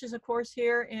researchers, of course,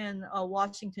 here in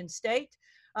Washington State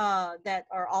that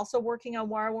are also working on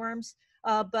wireworms.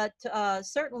 But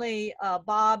certainly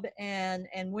Bob and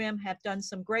Wim have done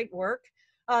some great work.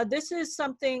 This is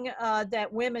something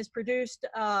that Wim has produced,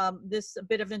 this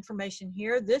bit of information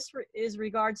here. This is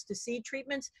regards to seed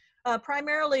treatments.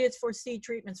 Primarily it's for seed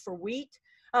treatments for wheat,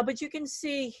 but you can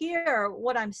see here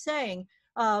what I'm saying.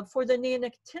 For the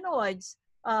neonicotinoids,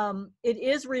 it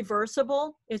is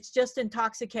reversible. It's just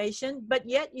intoxication, but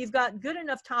yet you've got good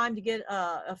enough time to get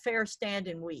a fair stand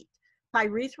in wheat.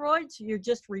 Pyrethroids, you're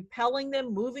just repelling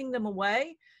them, moving them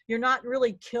away. You're not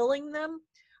really killing them,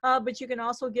 but you can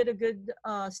also get a good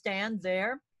stand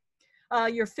there.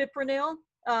 Your fipronil,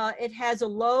 it has a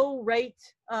low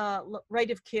rate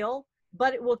of kill,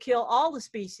 but it will kill all the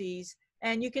species,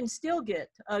 and you can still get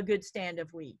a good stand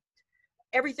of wheat.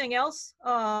 Everything else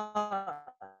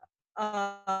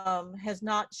has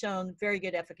not shown very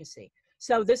good efficacy.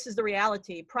 So this is the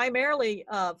reality. Primarily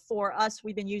for us,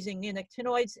 we've been using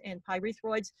neonicotinoids and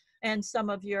pyrethroids and some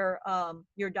of your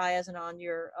diazinon,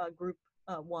 your group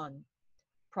 1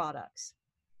 products.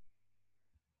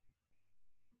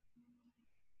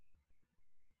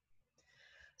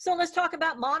 So let's talk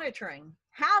about monitoring.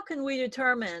 How can we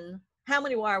determine how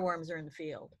many wireworms are in the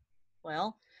field?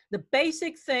 Well, the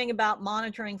basic thing about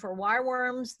monitoring for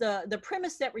wireworms, the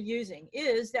premise that we're using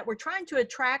is that we're trying to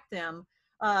attract them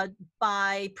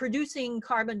by producing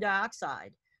carbon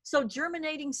dioxide. So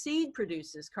germinating seed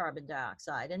produces carbon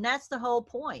dioxide, and that's the whole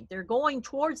point. They're going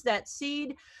towards that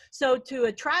seed. So to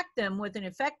attract them with an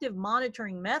effective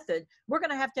monitoring method, we're going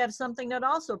to have something that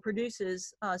also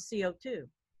produces CO2.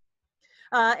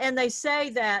 And they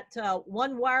say that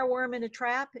one wireworm in a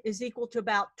trap is equal to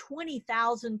about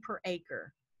 20,000 per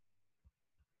acre.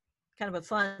 Kind of a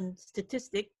fun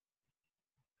statistic,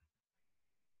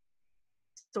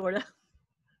 sort of.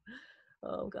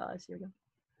 Oh gosh, here we go.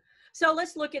 So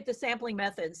let's look at the sampling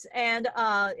methods. And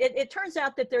it turns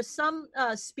out that there's some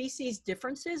species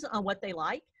differences on what they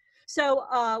like. So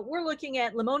we're looking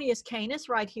at Lemonius canis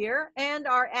right here, and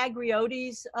our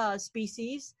Agriotes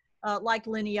species like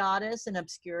Lineatus and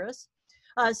Obscurus.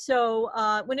 So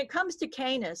when it comes to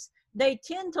canis, they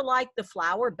tend to like the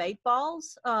flower bait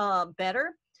balls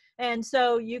better. And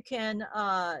so you can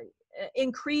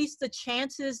increase the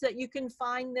chances that you can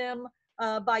find them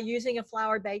by using a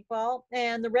flower bait ball.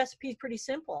 And the recipe is pretty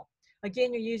simple.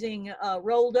 Again, you're using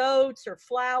rolled oats or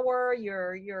flour.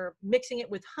 You're mixing it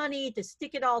with honey to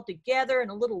stick it all together in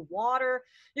a little water.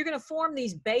 You're going to form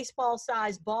these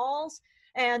baseball-sized balls,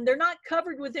 and they're not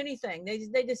covered with anything.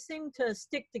 They just seem to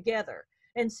stick together.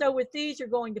 And so with these, you're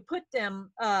going to put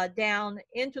them down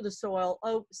into the soil,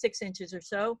 6 inches or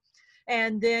so,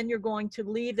 and then you're going to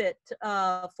leave it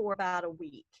for about a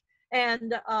week.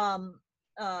 And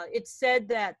it's said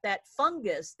that that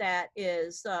fungus that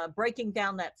is breaking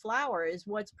down that flour is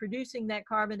what's producing that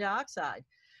carbon dioxide.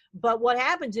 But what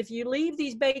happens if you leave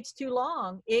these baits too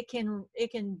long, it can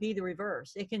be the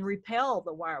reverse. It can repel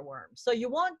the wireworms. So you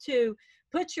want to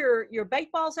put your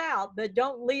bait balls out, but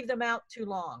don't leave them out too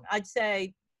long. I'd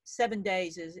say 7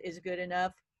 days is good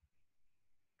enough.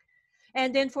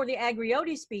 And then for the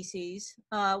Agriote species,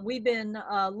 we've been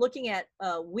looking at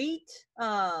wheat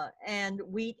and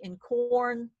wheat and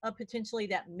corn, potentially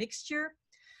that mixture.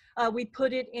 We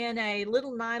put it in a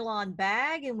little nylon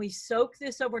bag and we soak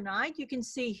this overnight. You can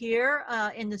see here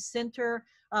in the center,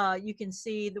 you can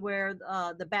see where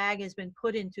the bag has been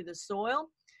put into the soil.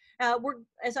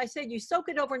 As I said, you soak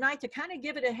it overnight to kind of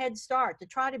give it a head start, to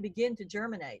try to begin to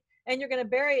germinate. And you're going to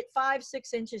bury it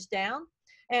 5-6 inches down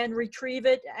and retrieve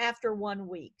it after 1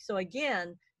 week. So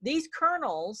again, these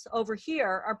kernels over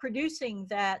here are producing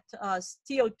that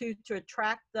CO2 to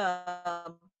attract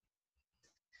the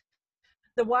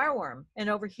wireworm. And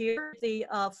over here, the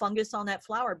fungus on that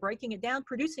flower, breaking it down,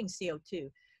 producing CO2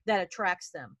 that attracts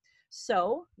them.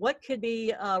 So what could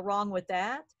be wrong with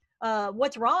that?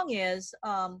 What's wrong is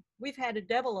we've had a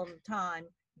devil of a time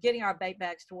getting our bait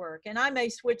bags to work. And I may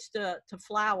switch to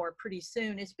flower pretty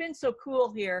soon. It's been so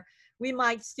cool here, we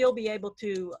might still be able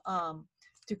to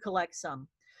collect some.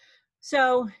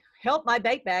 So help, my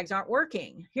bait bags aren't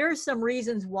working. Here's some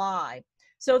reasons why.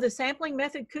 So the sampling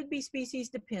method could be species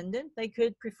dependent. They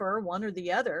could prefer one or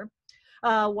the other.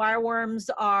 Wireworms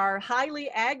are highly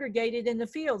aggregated in the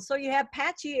field. So you have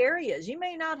patchy areas. You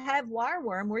may not have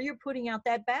wireworm where you're putting out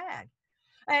that bag.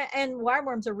 And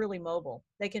wireworms are really mobile.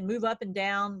 They can move up and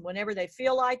down whenever they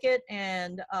feel like it.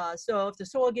 And so if the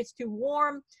soil gets too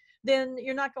warm, then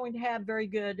you're not going to have very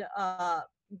good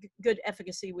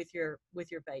efficacy with your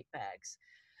bait bags.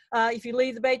 If you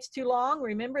leave the baits too long,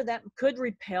 remember that could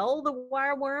repel the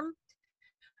wireworm.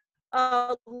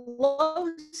 Low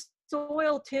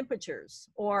soil temperatures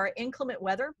or inclement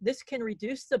weather, this can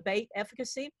reduce the bait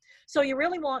efficacy. So you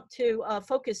really want to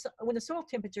focus when the soil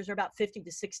temperatures are about 50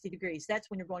 to 60 degrees. That's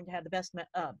when you're going to have the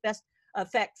best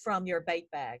effect from your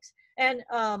bait bags. And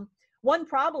one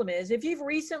problem is if you've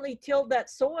recently tilled that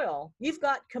soil, you've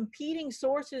got competing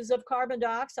sources of carbon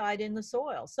dioxide in the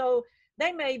soil. So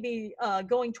they may be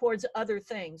going towards other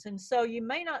things. And so you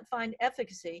may not find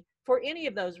efficacy for any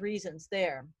of those reasons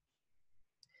there.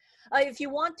 If you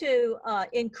want to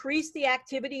increase the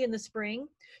activity in the spring,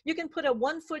 you can put a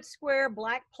 1 foot square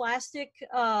black plastic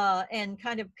and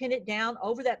kind of pin it down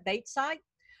over that bait site.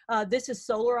 This is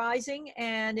solarizing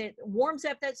and it warms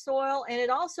up that soil and it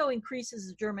also increases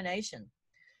the germination.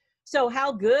 So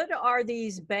how good are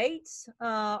these baits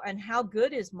and how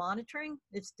good is monitoring?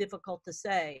 It's difficult to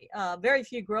say. Very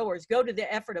few growers go to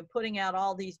the effort of putting out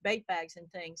all these bait bags and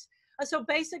things. So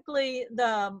basically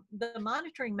the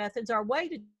monitoring methods are a way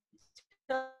to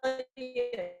tell you,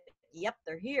 yep,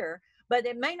 they're here, but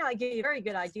it may not give you a very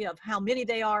good idea of how many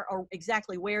they are or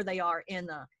exactly where they are in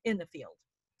the field.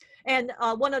 And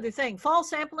one other thing, fall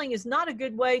sampling is not a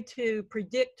good way to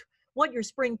predict what your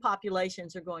spring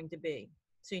populations are going to be.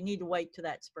 So you need to wait to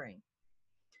that spring.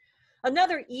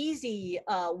 Another easy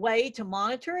way to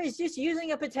monitor is just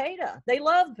using a potato. They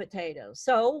love potatoes,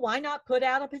 so why not put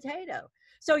out a potato?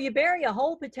 So you bury a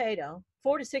whole potato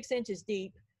 4 to 6 inches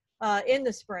deep in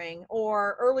the spring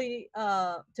or early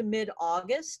to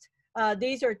mid-August.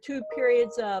 These are 2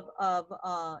 periods of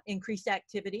increased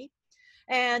activity.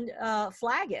 And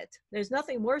flag it. There's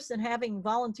nothing worse than having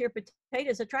volunteer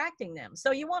potatoes attracting them.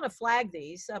 So you want to flag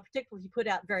these, particularly if you put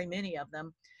out very many of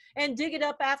them, and dig it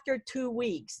up after 2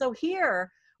 weeks. So here,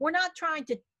 we're not trying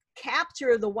to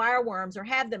capture the wireworms or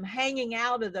have them hanging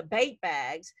out of the bait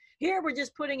bags. Here, we're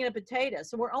just putting in a potato.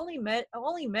 So we're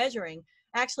only measuring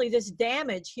actually this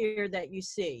damage here that you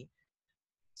see.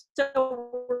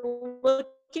 So we're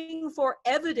looking for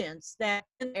evidence that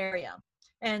in the area.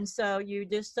 And so you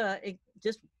just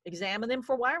examine them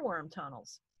for wireworm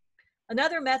tunnels.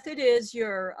 Another method is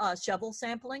your shovel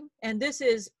sampling. And this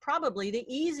is probably the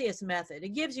easiest method. It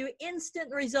gives you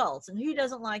instant results. And who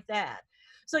doesn't like that?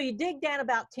 So you dig down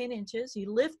about 10 inches.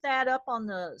 You lift that up on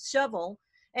the shovel.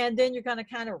 And then you're going to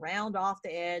kind of round off the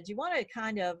edge. You want to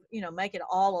kind of, make it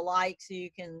all alike so you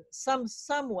can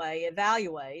some way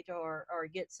evaluate or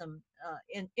get some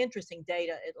interesting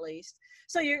data at least.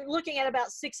 So you're looking at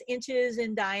about 6 inches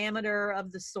in diameter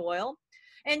of the soil.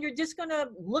 And you're just going to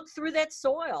look through that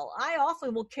soil. I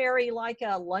often will carry like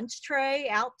a lunch tray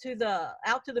out to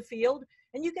the field,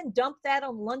 and you can dump that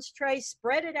on the lunch tray,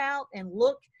 spread it out, and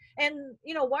look. And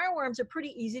wireworms are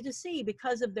pretty easy to see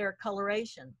because of their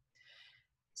coloration.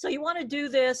 So you want to do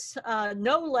this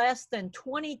no less than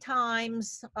 20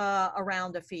 times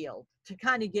around a field to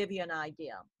kind of give you an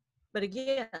idea. But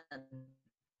again,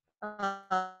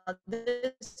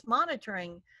 this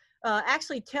monitoring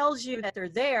actually tells you that they're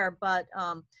there, but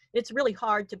it's really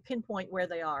hard to pinpoint where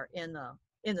they are in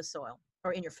the soil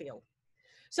or in your field.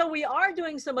 So we are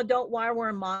doing some adult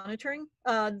wireworm monitoring.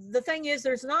 The thing is,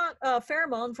 there's not a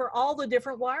pheromone for all the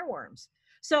different wireworms.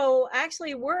 So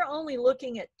actually, we're only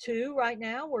looking at 2 right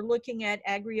now. We're looking at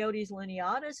Agriotes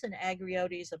lineatus and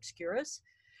Agriotes obscurus.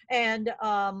 And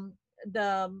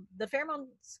the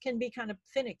pheromones can be kind of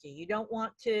finicky. You don't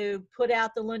want to put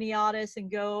out the lineatus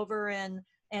and go over and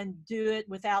do it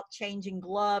without changing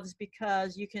gloves,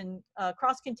 because you can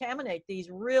cross-contaminate these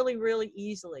really, really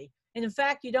easily. And in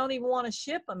fact, you don't even want to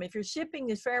ship them. If you're shipping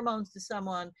these pheromones to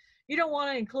someone, you don't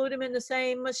want to include them in the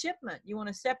same shipment. You want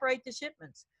to separate the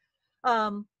shipments.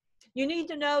 You need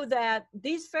to know that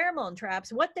these pheromone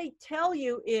traps, what they tell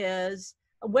you is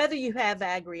whether you have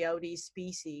Agriotes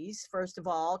species, first of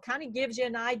all, kind of gives you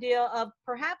an idea of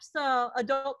perhaps the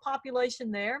adult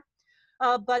population there.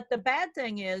 But the bad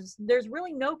thing is there's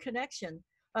really no connection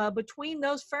between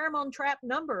those pheromone trap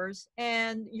numbers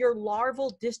and your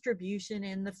larval distribution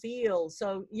in the field.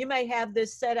 So you may have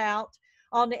this set out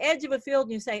on the edge of a field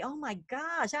and you say, oh my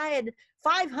gosh, I had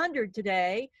 500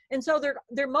 today. And so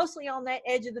they're mostly on that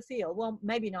edge of the field. Well,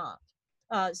 maybe not.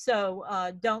 So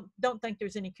don't think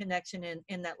there's any connection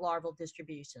in that larval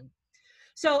distribution.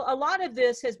 So a lot of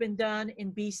this has been done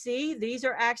in BC. These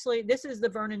are actually, this is the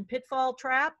Vernon pitfall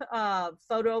trap,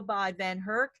 photo by Van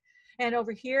Herk. And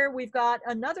over here, we've got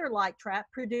another light trap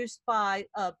produced by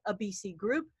a BC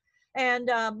group. And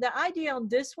the idea on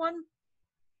this one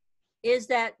is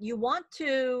that you want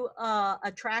to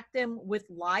attract them with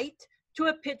light to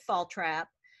a pitfall trap,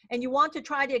 and you want to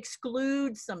try to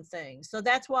exclude some things. So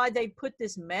that's why they put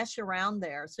this mesh around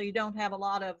there, so you don't have a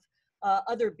lot of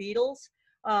other beetles.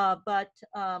 But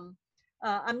I'm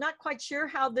not quite sure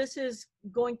how this is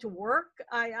going to work.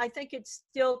 I think it's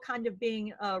still kind of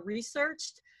being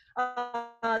researched.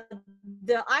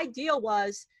 The ideal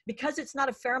was, because it's not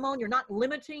a pheromone, you're not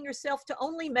limiting yourself to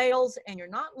only males, and you're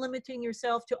not limiting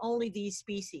yourself to only these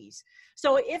species.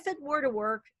 So if it were to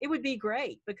work, it would be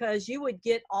great, because you would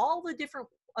get all the different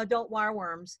adult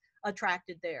wireworms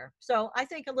attracted there. So I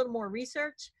think a little more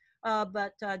research,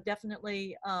 but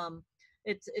definitely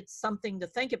it's something to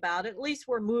think about. At least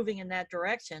we're moving in that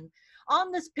direction.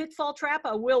 On this pitfall trap,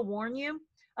 I will warn you,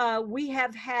 we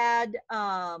have had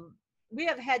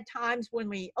times when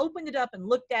we opened it up and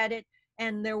looked at it,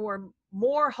 and there were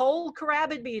more whole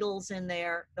carabid beetles in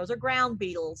there, those are ground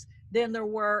beetles, than there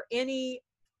were any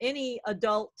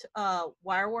adult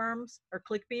wireworms or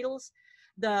click beetles.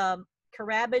 The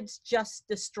carabids just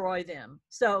destroy them.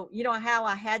 So you know how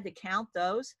I had to count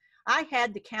those? I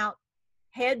had to count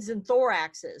heads and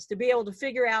thoraxes to be able to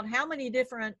figure out how many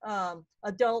different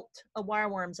adult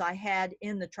wireworms I had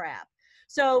in the trap.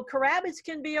 So carabids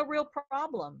can be a real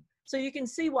problem. So you can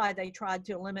see why they tried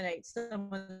to eliminate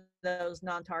some of those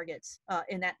non-targets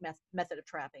in that method of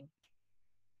trapping.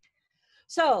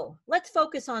 So let's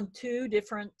focus on 2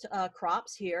 different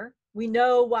crops here. We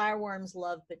know wireworms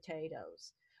love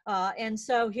potatoes. And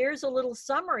so here's a little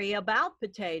summary about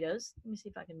potatoes. Let me see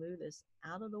if I can move this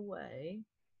out of the way.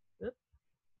 Oop.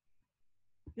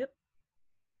 Yep.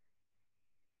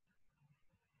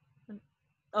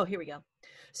 Oh, here we go.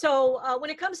 So when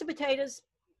it comes to potatoes,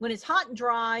 when it's hot and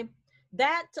dry,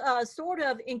 that sort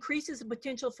of increases the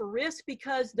potential for risk,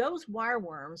 because those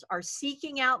wireworms are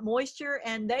seeking out moisture,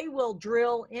 and they will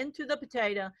drill into the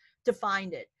potato to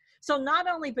find it. So not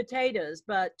only potatoes,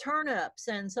 but turnips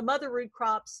and some other root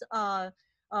crops,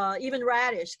 even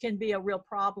radish, can be a real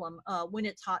problem when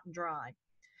it's hot and dry.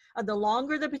 The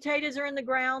longer the potatoes are in the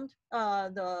ground,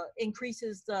 the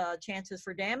increases the chances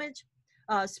for damage.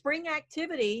 Spring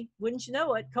activity, wouldn't you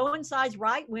know it, coincides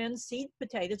right when seed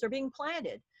potatoes are being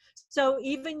planted. So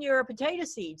even your potato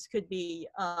seeds could be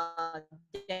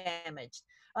damaged.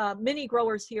 Many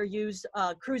growers here use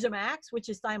Cruisomax, which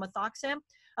is thiamethoxam,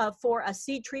 for a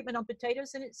seed treatment on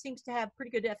potatoes, and it seems to have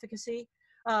pretty good efficacy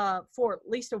for at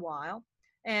least a while.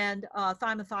 And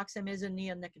thiamethoxam is a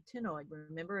neonicotinoid.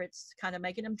 Remember, it's kind of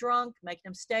making them drunk, making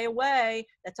them stay away.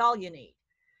 That's all you need.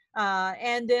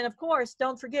 And then, of course,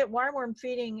 don't forget, wireworm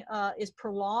feeding is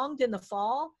prolonged in the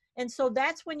fall. And so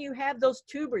that's when you have those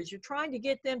tubers. You're trying to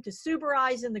get them to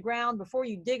suberize in the ground before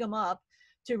you dig them up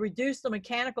to reduce the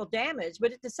mechanical damage.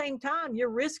 But at the same time, you're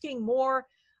risking more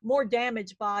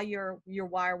damage by your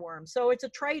wireworm. So it's a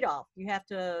trade-off. You have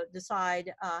to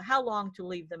decide how long to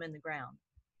leave them in the ground.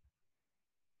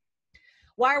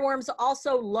 Wireworms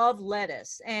also love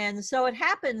lettuce. And so it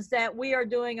happens that we are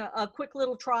doing a quick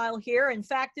little trial here. In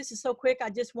fact, this is so quick, I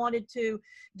just wanted to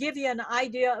give you an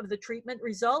idea of the treatment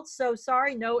results. So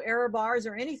sorry, no error bars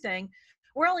or anything.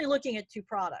 We're only looking at 2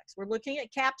 products. We're looking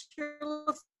at Capture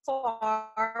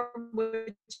Farm,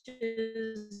 which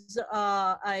is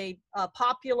a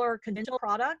popular conventional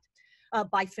product,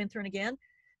 bifenthrin again.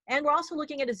 And we're also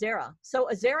looking at Azera. So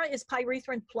Azera is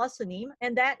pyrethrin plus a neem,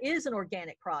 and that is an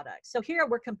organic product. So here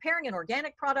we're comparing an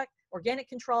organic product, organic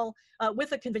control,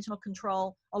 with a conventional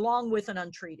control, along with an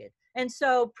untreated. And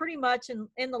so pretty much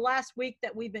in the last week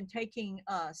that we've been taking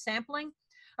sampling,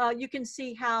 you can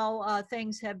see how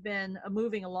things have been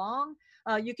moving along.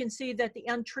 You can see that the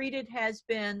untreated has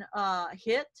been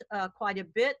hit quite a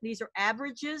bit. These are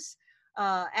averages,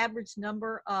 average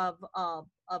number of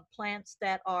plants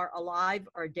that are alive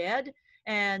or dead.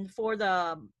 And for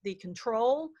the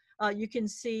control, you can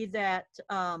see that,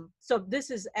 so this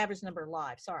is average number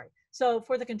alive, sorry. So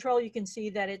for the control, you can see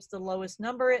that it's the lowest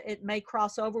number. It may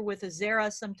cross over with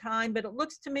Azera sometime, but it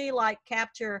looks to me like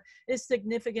capture is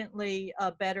significantly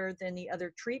better than the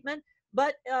other treatment.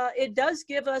 But it does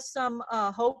give us some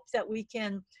hope that we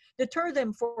can deter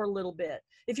them for a little bit.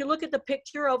 If you look at the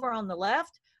picture over on the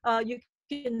left, you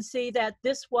can see that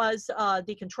this was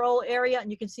the control area, and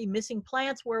you can see missing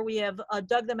plants where we have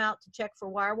dug them out to check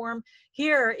for wireworm.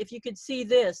 Here, if you could see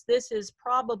this is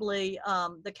probably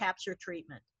the capture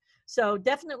treatment. So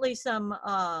definitely some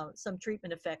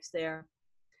treatment effects there.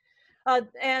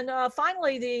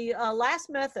 Finally, the last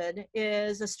method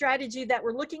is a strategy that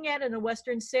we're looking at in the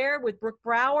Western SARE with Brooke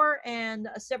Brower and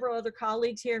several other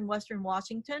colleagues here in Western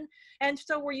Washington. And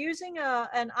so we're using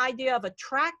an idea of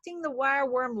attracting the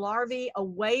wireworm larvae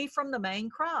away from the main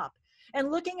crop.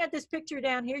 And looking at this picture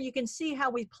down here, you can see how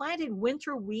we planted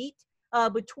winter wheat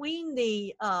between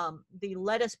the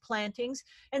lettuce plantings.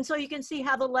 And so you can see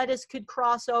how the lettuce could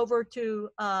cross over to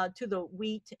the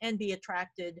wheat and be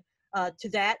attracted to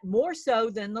that more so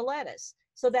than the lettuce.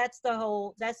 So that's the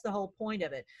whole point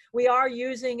of it. We are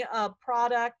using a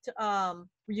product, we're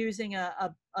using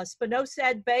a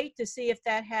spinosad bait to see if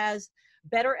that has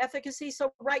better efficacy.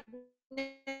 So right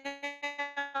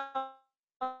now,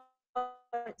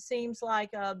 it seems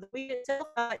like the wheat itself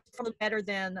is better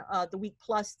than the wheat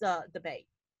plus the bait.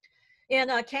 In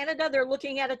Canada, they're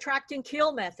looking at a tract and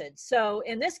kill method. So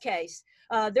in this case,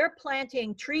 they're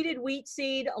planting treated wheat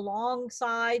seed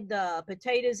alongside the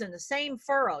potatoes in the same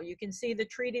furrow. You can see the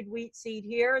treated wheat seed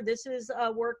here. This is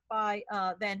work by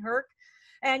Van Herk.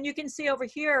 And you can see over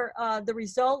here the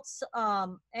results.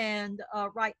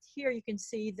 Right here, you can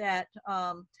see that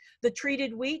the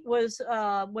treated wheat was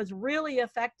really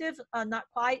effective, not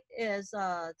quite as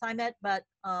Thymet, but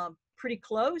pretty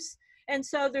close. And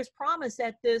so there's promise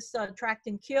at this tract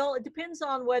and kill. It depends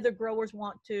on whether growers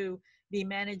want to be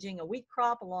managing a wheat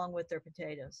crop along with their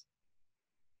potatoes.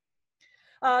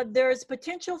 There's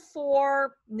potential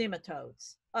for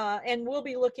nematodes. And we'll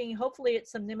be looking hopefully at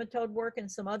some nematode work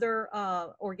and some other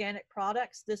organic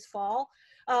products this fall.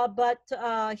 But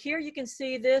here you can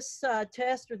see this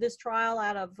test or this trial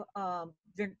out of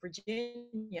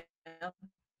Virginia.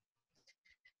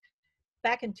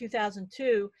 Back in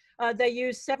 2002, they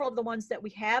used several of the ones that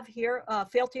we have here.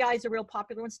 Feltii is a real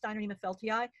popular one, Steinernema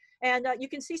feltii. And you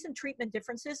can see some treatment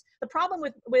differences. The problem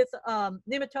with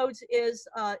nematodes is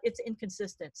it's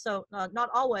inconsistent. So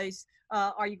not always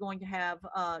are you going to have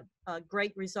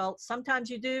great results.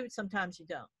 Sometimes you do, sometimes you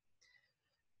don't.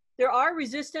 There are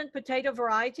resistant potato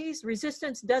varieties.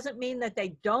 Resistance doesn't mean that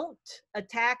they don't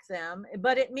attack them,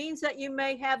 but it means that you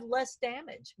may have less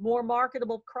damage, more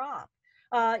marketable crop.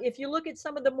 If you look at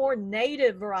some of the more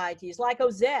native varieties like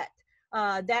Ozette,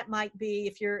 that might be,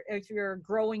 if you're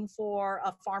growing for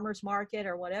a farmer's market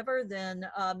or whatever, then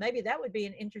maybe that would be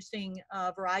an interesting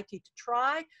variety to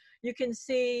try. You can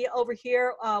see over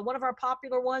here, one of our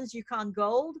popular ones, Yukon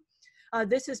Gold.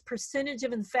 This is percentage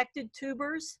of infected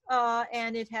tubers,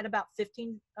 and it had about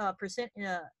 15%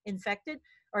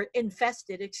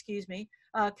 infested, excuse me,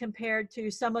 compared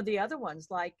to some of the other ones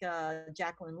like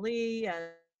Jacqueline Lee and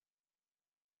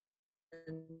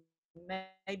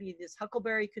maybe this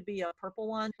huckleberry could be a purple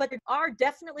one. But there are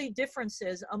definitely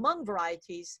differences among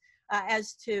varieties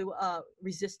as to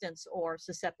resistance or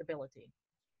susceptibility.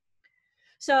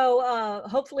 So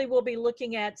hopefully we'll be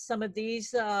looking at some of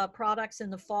these products in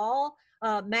the fall.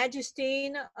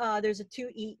 Magistine, there's a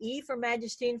 2EE for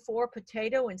Magistine for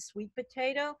potato and sweet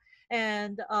potato.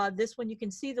 And this one, you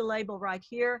can see the label right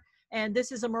here. And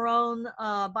this is a Marone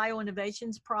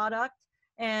Bioinnovations product.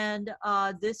 And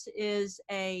this is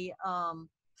a,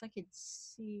 if I could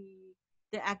see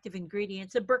the active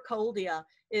ingredients, a Burkholdia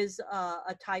is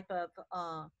a type of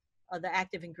the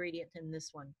active ingredient in this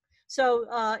one. So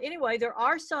anyway, there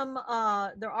are some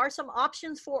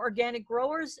options for organic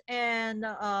growers, and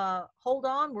hold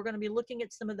on, we're going to be looking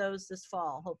at some of those this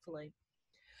fall, hopefully.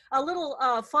 A little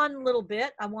fun little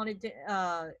bit I wanted to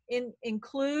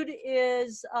include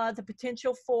is the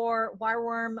potential for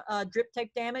wireworm drip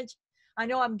tape damage. I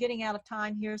know I'm getting out of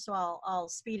time here, so I'll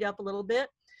speed up a little bit.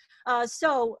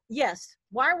 So yes,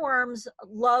 wireworms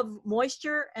love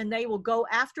moisture and they will go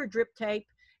after drip tape.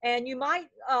 And you might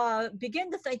begin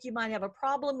to think you might have a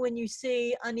problem when you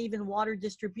see uneven water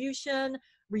distribution,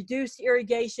 reduced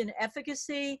irrigation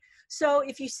efficacy. So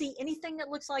if you see anything that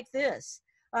looks like this,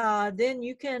 then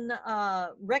you can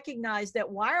recognize that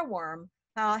wireworm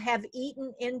have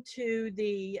eaten into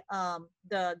the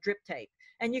drip tape.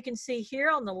 And you can see here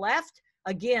on the left,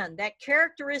 again, that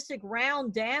characteristic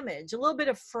round damage, a little bit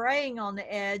of fraying on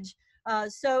the edge.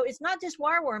 So it's not just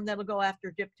wireworm that'll go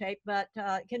after drip tape, but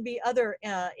it can be other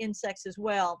insects as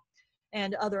well,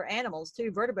 and other animals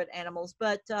too, vertebrate animals.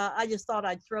 But I just thought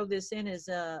I'd throw this in as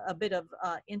a bit of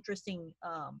interesting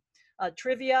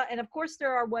trivia. And of course,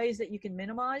 there are ways that you can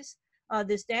minimize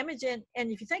this damage. And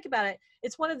if you think about it,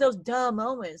 it's one of those dumb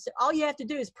moments. All you have to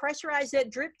do is pressurize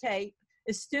that drip tape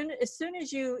as soon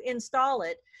as you install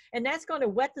it, and that's going to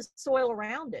wet the soil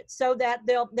around it, so that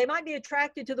they might be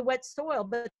attracted to the wet soil,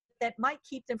 but that might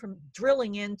keep them from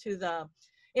drilling into the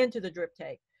drip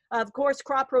tape. Of course,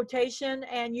 crop rotation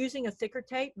and using a thicker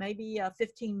tape, maybe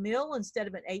 15 mil instead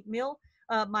of an 8 mil,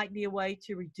 might be a way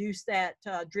to reduce that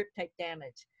drip tape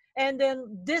damage. And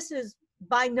then this is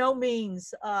by no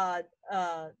means the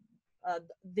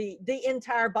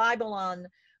entire Bible on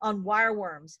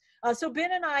wireworms. So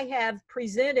Ben and I have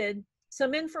presented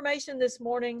some information this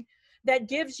morning that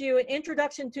gives you an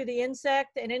introduction to the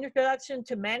insect, an introduction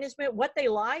to management, what they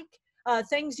like,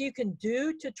 things you can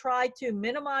do to try to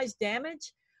minimize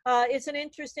damage. It's an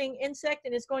interesting insect,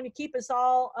 and it's going to keep us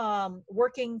all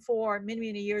working for many,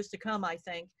 many years to come, I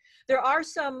think. There are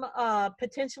some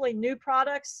potentially new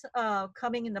products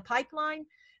coming in the pipeline,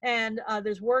 and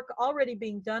there's work already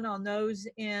being done on those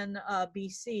in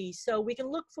BC. So we can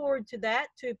look forward to that,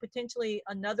 to potentially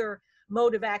another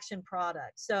mode of action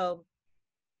product. So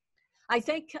I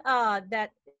think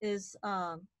that is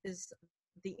the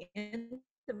end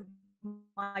of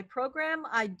my program.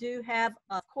 I do have,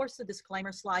 of course, a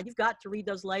disclaimer slide. You've got to read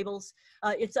those labels.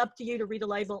 It's up to you to read a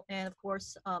label and, of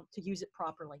course, to use it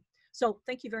properly. So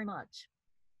thank you very much.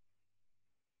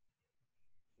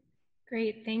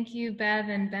 Great. Thank you, Bev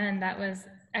and Ben. That was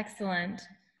excellent.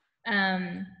 We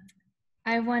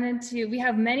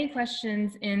have many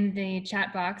questions in the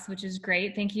chat box, which is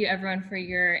great. Thank you everyone for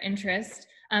your interest.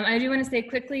 I do want to say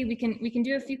quickly, we can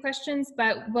do a few questions,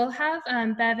 but we'll have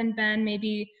Bev and Ben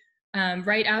maybe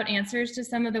write out answers to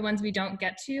some of the ones we don't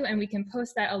get to, and we can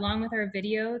post that along with our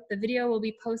video. The video will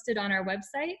be posted on our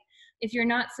website. If you're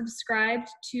not subscribed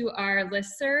to our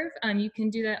listserv, you can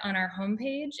do that on our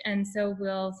homepage, and so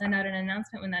we'll send out an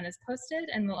announcement when that is posted,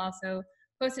 and we'll also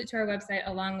post it to our website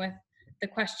along with the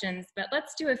questions. But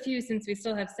let's do a few since we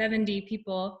still have 70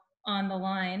 people on the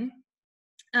line.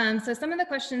 So some of the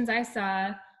questions I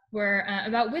saw were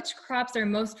about which crops are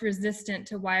most resistant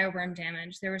to wireworm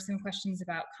damage. There were some questions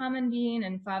about common bean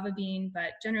and fava bean,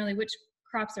 but generally which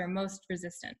crops are most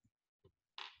resistant?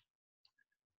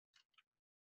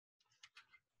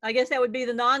 I guess that would be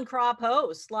the non-crop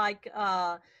host, like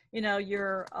you know,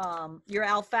 your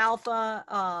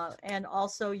alfalfa, and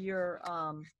also your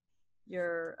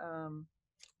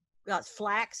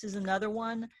flax is another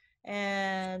one.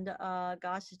 And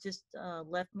gosh, it just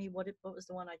left me. What was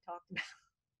the one I talked about?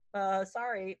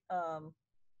 Sorry.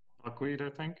 Buckwheat, I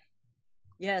think.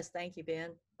 Yes, thank you,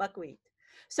 Ben. Buckwheat.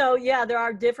 So yeah, there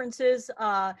are differences.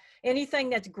 Anything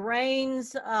that's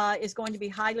grains is going to be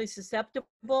highly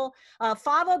susceptible.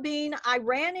 Fava bean, I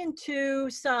ran into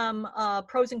some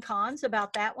pros and cons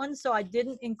about that one, so I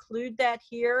didn't include that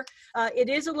here. It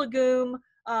is a legume,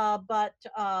 but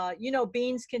you know,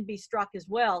 beans can be struck as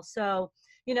well. So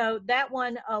you know, that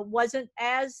one wasn't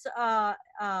as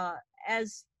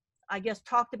I guess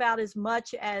talked about as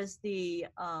much as the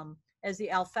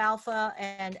alfalfa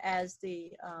and as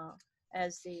the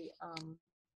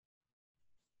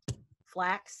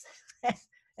flax.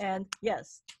 And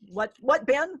yes, what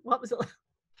Ben? What was it?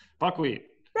 Buckwheat.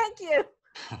 Thank you.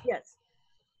 Yes.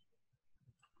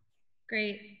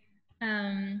 Great.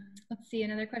 Let's see,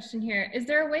 another question here. Is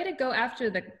there a way to go after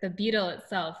the beetle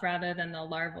itself rather than the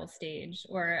larval stage,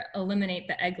 or eliminate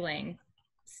the egg-laying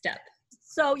step?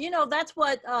 So, you know, that's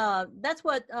what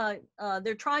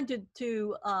they're trying to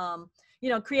you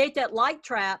know, create that light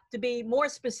trap to be more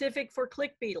specific for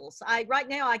click beetles. Right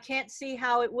now I can't see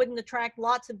how it wouldn't attract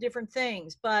lots of different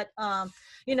things, but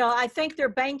you know, I think they're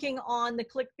banking on the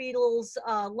click beetles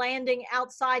landing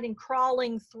outside and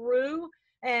crawling through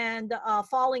and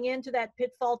falling into that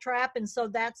pitfall trap. And so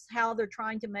that's how they're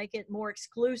trying to make it more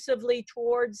exclusively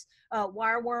towards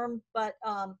wireworm. But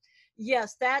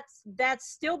yes, that's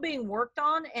still being worked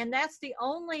on, and that's the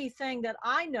only thing that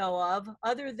I know of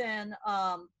other than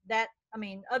that. I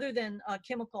mean, other than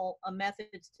chemical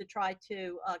methods to try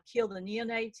to kill the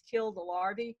neonates, kill the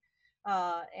larvae,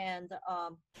 and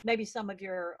maybe some of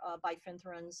your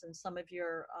bifenthrins and some of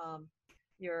your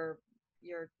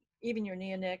even your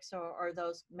neonics or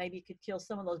those maybe could kill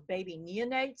some of those baby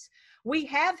neonates. We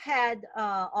have had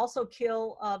also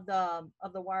kill of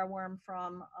the wireworm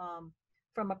from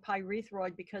a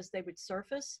pyrethroid because they would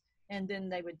surface and then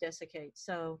they would desiccate.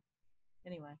 So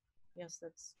anyway, yes,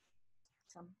 that's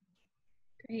some.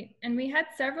 Great. And we had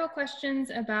several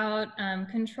questions about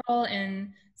control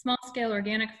in small-scale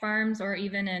organic farms or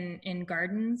even in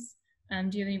gardens.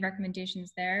 Do you have any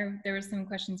recommendations there? There were some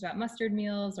questions about mustard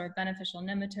meals or beneficial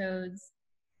nematodes.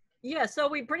 Yeah, so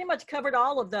we pretty much covered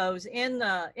all of those in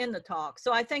the talk.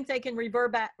 So I think they can refer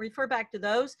back to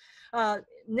those.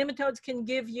 Nematodes can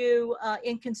give you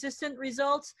inconsistent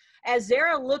results.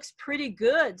 Azera looks pretty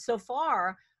good so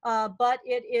far, but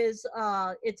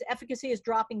its efficacy is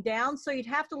dropping down. So you'd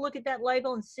have to look at that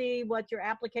label and see what your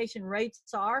application rates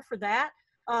are for that.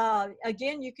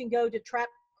 Again, you can go to trap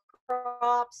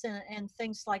crops and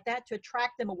things like that to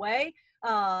attract them away.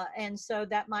 And so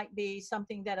that might be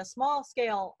something that a small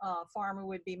scale farmer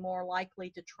would be more likely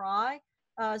to try.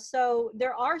 So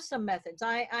there are some methods.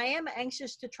 I am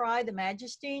anxious to try the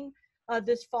Magistine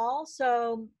this fall.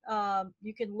 So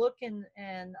you can look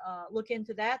and look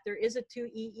into that. There is a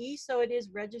 2EE, so it is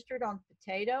registered on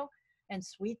potato and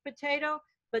sweet potato,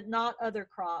 but not other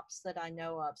crops that I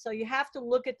know of. So you have to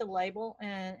look at the label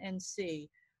and see.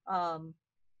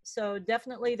 So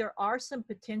definitely there are some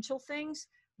potential things,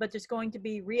 but there's going to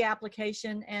be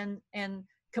reapplication and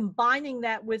combining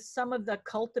that with some of the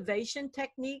cultivation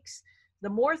techniques. The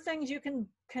more things you can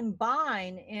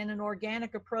combine in an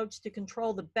organic approach to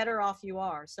control, the better off you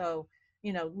are. So,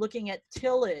 you know, looking at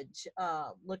tillage,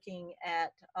 looking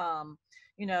at,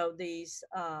 you know, these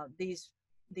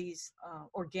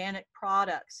organic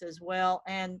products as well,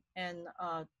 and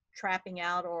trapping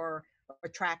out or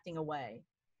attracting away.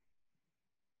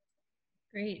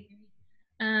 Great.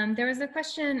 There was a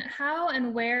question, how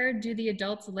and where do the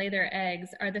adults lay their eggs?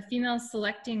 Are the females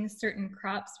selecting certain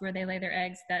crops where they lay their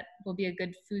eggs that will be a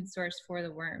good food source for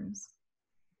the worms?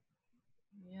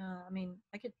 Yeah, I mean,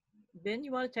 Ben,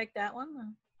 you want to take that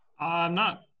one? I'm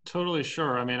not totally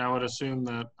sure. I mean, I would assume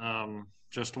that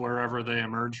just wherever they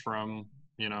emerge from,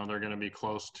 you know, they're going to be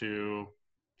close to,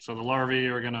 so the larvae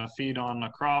are going to feed on a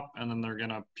crop and then they're going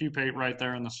to pupate right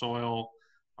there in the soil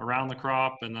around the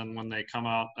crop. And then when they come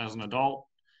out as an adult,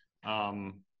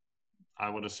 I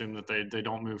would assume that they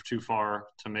don't move too far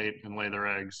to mate and lay their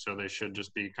eggs. So they should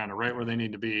just be kind of right where they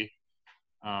need to be.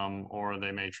 Or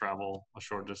they may travel a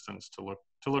short distance to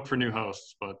look for new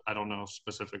hosts, but I don't know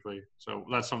specifically. So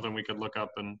that's something we could look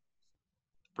up and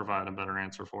provide a better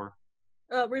answer for.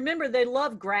 Remember, they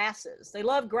love grasses. They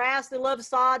love grass, they love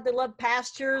sod, they love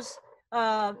pastures.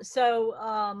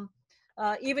 So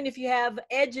even if you have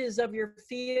edges of your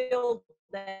field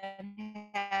that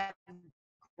have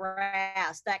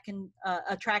grass, that can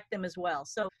attract them as well.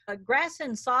 So grass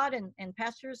and sod and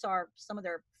pastures are some of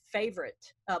their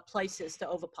favorite places to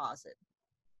oviposit.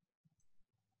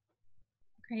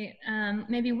 Great.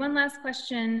 Maybe one last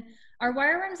question. Are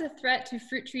wireworms a threat to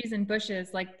fruit trees and bushes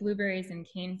like blueberries and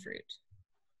cane fruit?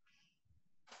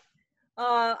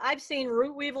 I've seen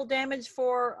root weevil damage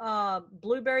for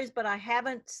blueberries, but I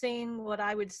haven't seen what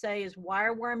I would say is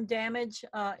wireworm damage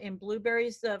in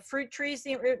blueberries. The fruit trees,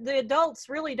 the adults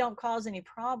really don't cause any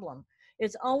problem.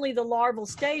 It's only the larval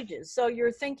stages. So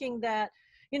you're thinking that,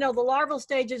 you know, the larval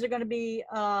stages are going to be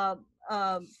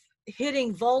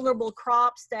hitting vulnerable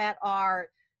crops that are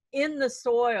in the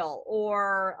soil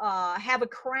or have a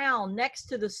crown next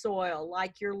to the soil,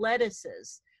 like your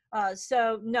lettuces.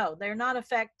 So no, they're not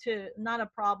a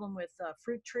problem with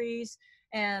fruit trees.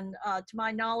 And to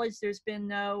my knowledge, there's been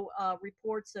no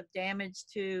reports of damage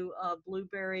to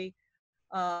blueberry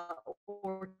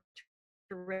or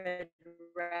to red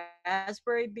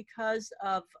raspberry because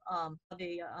of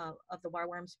the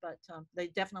wireworms, but they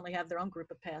definitely have their own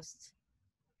group of pests.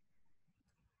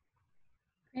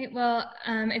 Great. Well,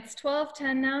 it's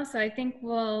 12:10 now, so I think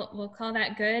we'll call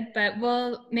that good. But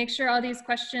we'll make sure all these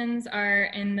questions are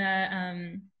in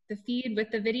the feed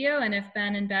with the video, and if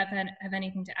Ben and Bev have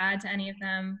anything to add to any of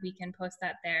them, we can post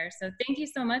that there. So thank you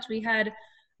so much. We had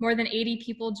more than 80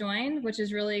 people join, which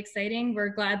is really exciting. We're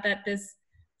glad that this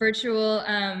virtual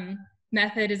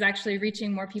method is actually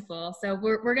reaching more people. So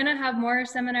we're going to have more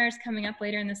seminars coming up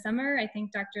later in the summer. I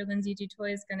think Dr. Lindsay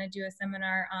Dutoy is going to do a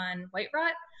seminar on white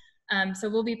rot. So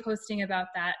we'll be posting about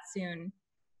that soon.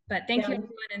 But thank you,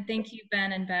 everyone, and thank you,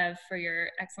 Ben and Bev, for your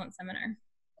excellent seminar.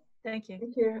 Thank you.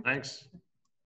 Thank you. Thanks.